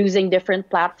 using different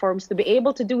platforms to be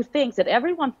able to do things that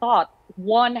everyone thought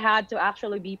one had to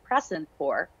actually be present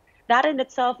for, that in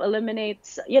itself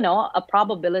eliminates, a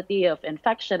probability of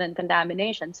infection and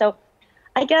contamination. So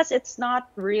I guess it's not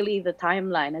really the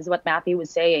timeline, is what Matthew was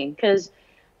saying, because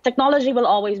technology will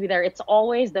always be there. It's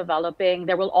always developing.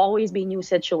 There will always be new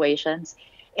situations.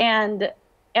 And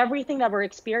everything that we're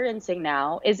experiencing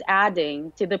now is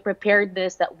adding to the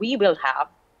preparedness that we will have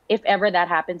if ever that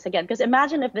happens again. Because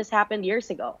imagine if this happened years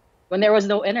ago when there was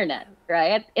no internet,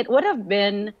 right? It would have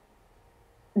been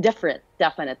different,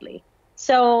 definitely.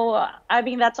 So, I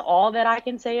mean, that's all that I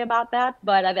can say about that.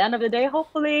 But at the end of the day,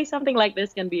 hopefully something like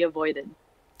this can be avoided.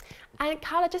 And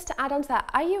Carla, just to add on to that,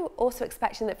 are you also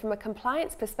expecting that from a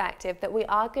compliance perspective that we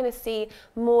are going to see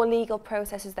more legal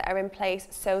processes that are in place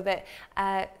so that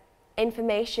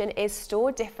information is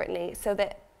stored differently, so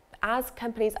that as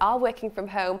companies are working from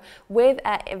home with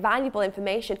valuable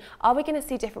information, are we going to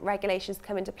see different regulations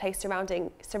come into place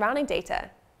surrounding data?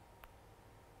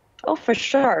 Oh, for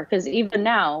sure. Because even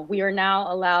now, we are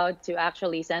now allowed to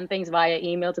actually send things via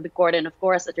email to the court. And of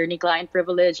course, attorney-client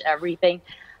privilege, everything.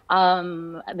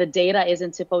 The data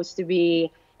isn't supposed to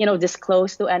be,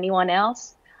 disclosed to anyone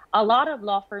else. A lot of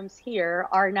law firms here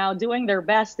are now doing their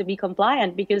best to be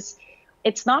compliant because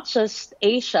it's not just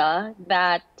Asia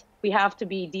that we have to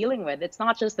be dealing with. It's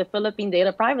not just the Philippine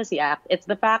Data Privacy Act. It's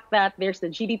the fact that there's the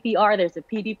GDPR, there's the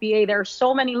PDPA, there are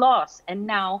so many laws. And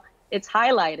now it's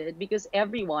highlighted because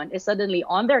everyone is suddenly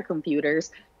on their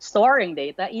computers storing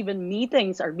data. Even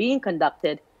meetings are being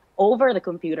conducted over the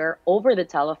computer, over the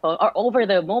telephone, or over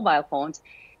the mobile phones.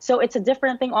 So it's a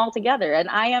different thing altogether. And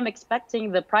I am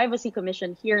expecting the Privacy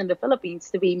Commission here in the Philippines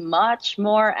to be much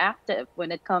more active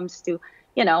when it comes to,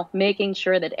 you know, making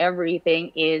sure that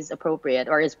everything is appropriate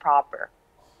or is proper.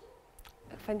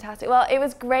 Fantastic. Well, it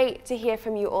was great to hear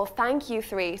from you all. Thank you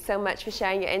three so much for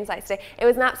sharing your insights today. It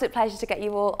was an absolute pleasure to get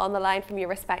you all on the line from your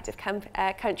respective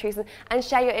countries and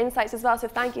share your insights as well. So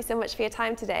thank you so much for your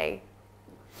time today.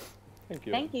 Thank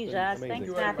you. Thank you, Jess. Thanks,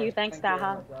 Matthew. Thanks,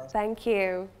 Taha. Thank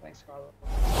you. Thanks, Carla.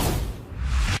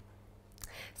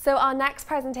 So our next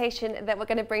presentation that we're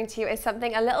going to bring to you is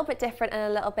something a little bit different and a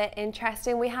little bit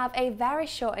interesting. We have a very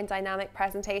short and dynamic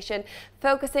presentation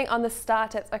focusing on the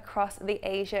startups across the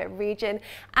Asia region.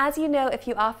 As you know, if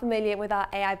you are familiar with our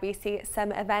AIBC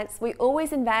Summit events, we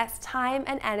always invest time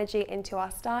and energy into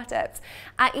our startups.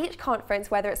 At each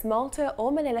conference, whether it's Malta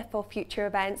or Manila for future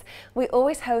events, we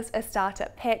always host a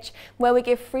startup pitch where we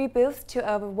give free booths to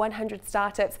over 100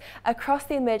 startups across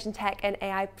the emerging tech and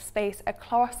AI space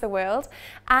across the world.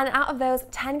 And out of those,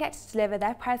 10 get to deliver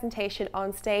their presentation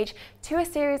on stage to a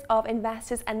series of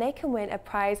investors, and they can win a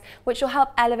prize which will help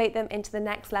elevate them into the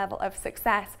next level of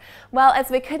success. Well, as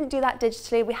we couldn't do that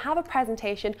digitally, we have a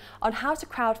presentation on how to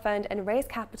crowdfund and raise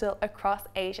capital across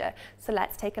Asia. So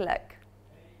let's take a look.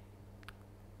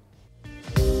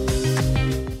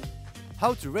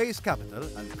 How to raise capital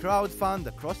and crowdfund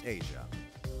across Asia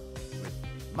with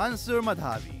Mansoor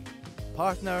Madhavi,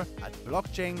 partner at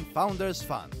Blockchain Founders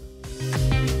Fund.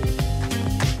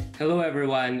 Hello,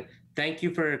 everyone. Thank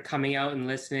you for coming out and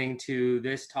listening to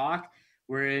this talk.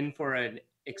 We're in for an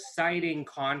exciting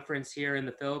conference here in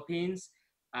the Philippines.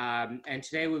 And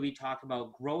today we'll be talking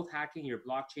about growth hacking your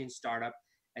blockchain startup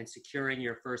and securing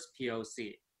your first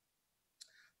POC.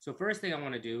 So first thing I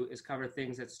want to do is cover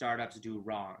things that startups do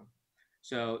wrong.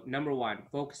 So number one,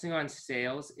 focusing on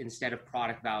sales instead of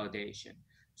product validation.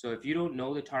 So if you don't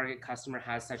know the target customer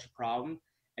has such a problem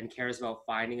and cares about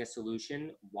finding a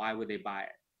solution, why would they buy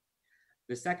it?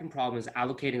 The second problem is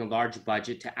allocating a large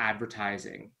budget to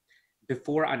advertising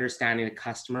before understanding the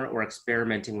customer or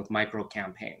experimenting with micro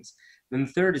campaigns. Then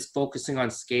the third is focusing on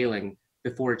scaling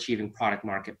before achieving product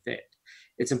market fit.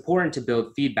 It's important to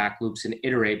build feedback loops and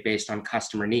iterate based on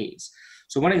customer needs.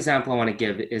 So one example I want to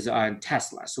give is on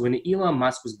Tesla. So when Elon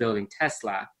Musk was building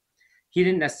Tesla, he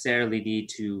didn't necessarily need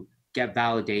to get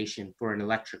validation for an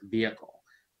electric vehicle.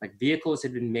 Like vehicles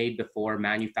had been made before,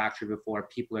 manufactured before,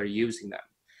 people are using them.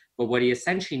 But what he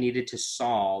essentially needed to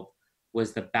solve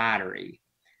was the battery.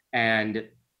 And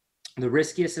the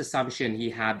riskiest assumption he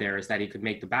had there is that he could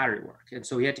make the battery work. And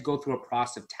so he had to go through a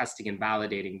process of testing and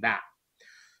validating that.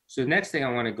 So the next thing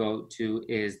I want to go to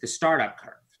is the startup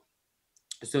curve.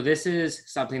 So this is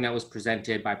something that was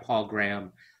presented by Paul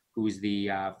Graham, who's the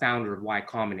founder of Y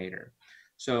Combinator.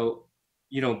 So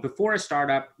before a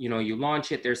startup, you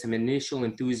launch it, there's some initial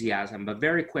enthusiasm, but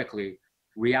very quickly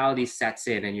reality sets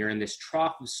in and you're in this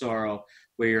trough of sorrow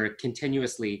where you're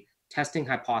continuously testing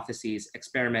hypotheses,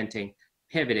 experimenting,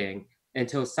 pivoting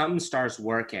until something starts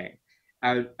working.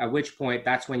 At which point,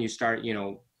 that's when you start,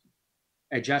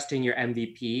 adjusting your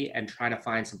MVP and trying to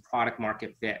find some product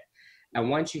market fit. And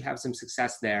once you have some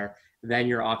success there, then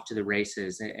you're off to the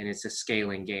races and it's a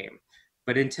scaling game.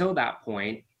 But until that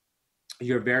point,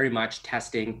 you're very much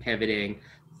testing, pivoting,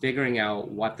 figuring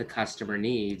out what the customer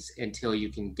needs until you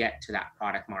can get to that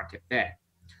product market fit.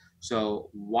 So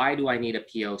why do I need a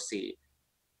POC?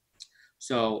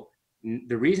 So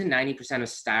the reason 90% of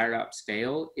startups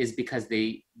fail is because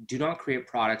they do not create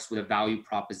products with a value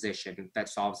proposition that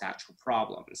solves actual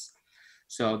problems.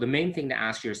 So the main thing to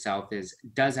ask yourself is,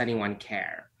 does anyone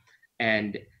care?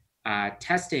 And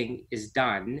testing is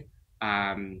done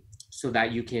so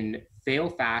that you can fail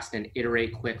fast and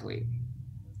iterate quickly.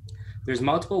 There's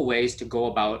multiple ways to go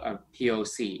about a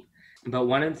POC, but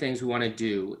one of the things we want to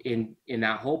do in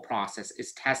that whole process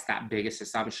is test that biggest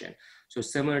assumption. So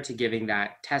similar to giving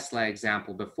that Tesla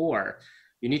example before,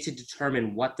 you need to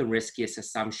determine what the riskiest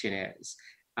assumption is,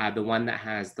 the one that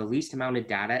has the least amount of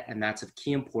data, and that's of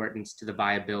key importance to the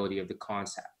viability of the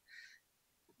concept.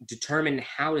 Determine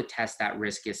how to test that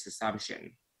riskiest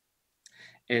assumption.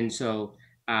 And so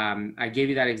I gave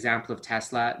you that example of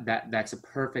Tesla. That's a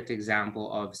perfect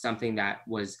example of something that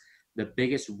was the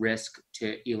biggest risk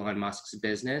to Elon Musk's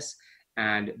business,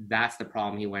 and that's the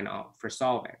problem he went out for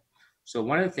solving. So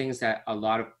one of the things that a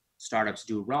lot of startups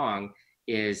do wrong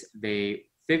is they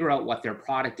figure out what their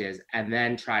product is and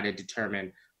then try to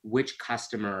determine which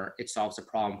customer it solves a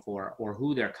problem for or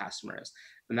who their customer is.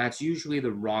 And that's usually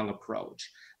the wrong approach.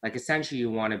 Like essentially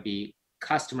you want to be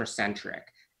customer centric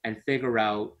and figure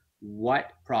out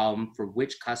what problem for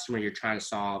which customer you're trying to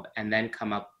solve, and then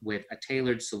come up with a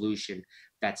tailored solution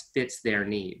that fits their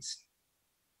needs.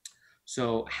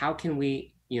 So how can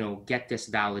we, get this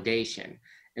validation?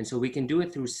 And so we can do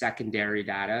it through secondary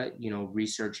data,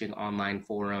 researching online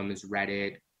forums,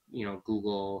 Reddit,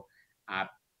 Google,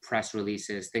 press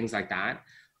releases, things like that.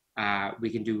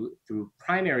 We can do through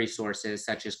primary sources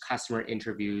such as customer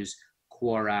interviews,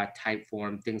 Quora,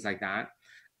 Typeform, things like that.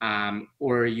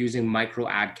 Or using micro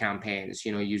ad campaigns,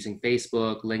 using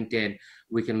Facebook, LinkedIn.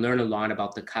 We can learn a lot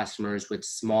about the customers with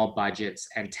small budgets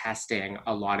and testing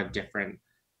a lot of different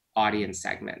audience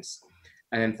segments.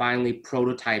 And then finally,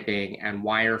 prototyping and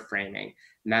wireframing.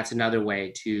 And that's another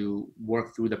way to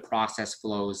work through the process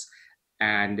flows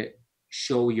and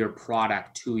show your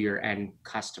product to your end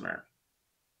customer.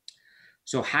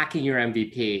 So hacking your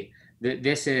MVP.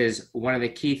 This is one of the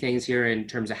key things here in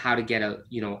terms of how to get a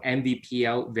MVP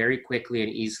out very quickly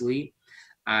and easily.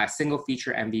 Single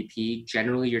feature MVP,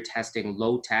 generally you're testing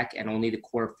low tech and only the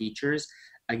core features.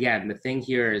 Again, the thing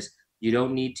here is you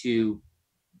don't need to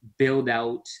build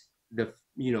out the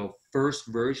first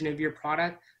version of your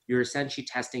product. You're essentially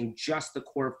testing just the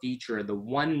core feature, the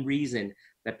one reason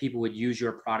that people would use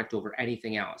your product over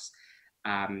anything else.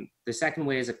 The second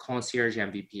way is a concierge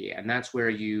MVP, and that's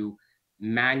where you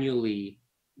manually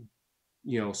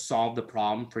solve the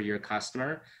problem for your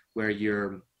customer, where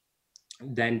you're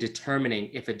then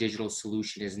determining if a digital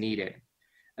solution is needed.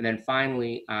 And then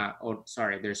finally,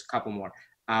 there's a couple more.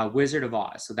 Wizard of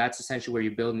Oz. So that's essentially where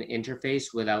you build an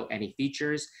interface without any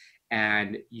features,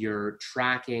 and you're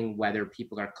tracking whether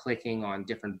people are clicking on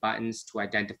different buttons to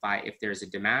identify if there's a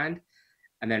demand.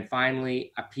 And then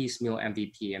finally, a piecemeal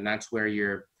MVP, and that's where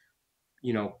you're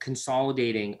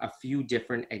consolidating a few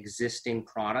different existing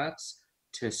products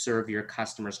to serve your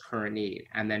customer's current need.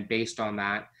 And then based on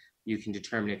that, you can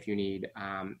determine if you need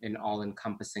an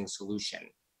all-encompassing solution.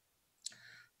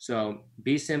 So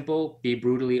be simple, be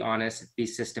brutally honest, be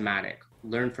systematic,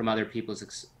 learn from other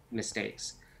people's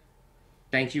mistakes.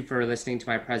 Thank you for listening to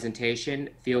my presentation.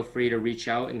 Feel free to reach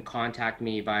out and contact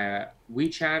me via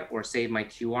WeChat or save my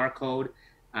QR code.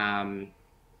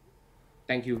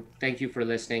 Thank you for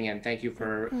listening, and thank you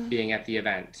for being at the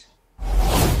event.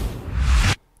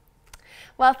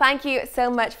 Well, thank you so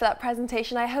much for that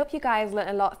presentation. I hope you guys learned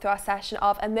a lot through our session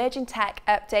of Emerging Tech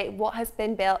Update, what has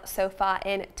been built so far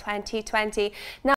in 2020. Now,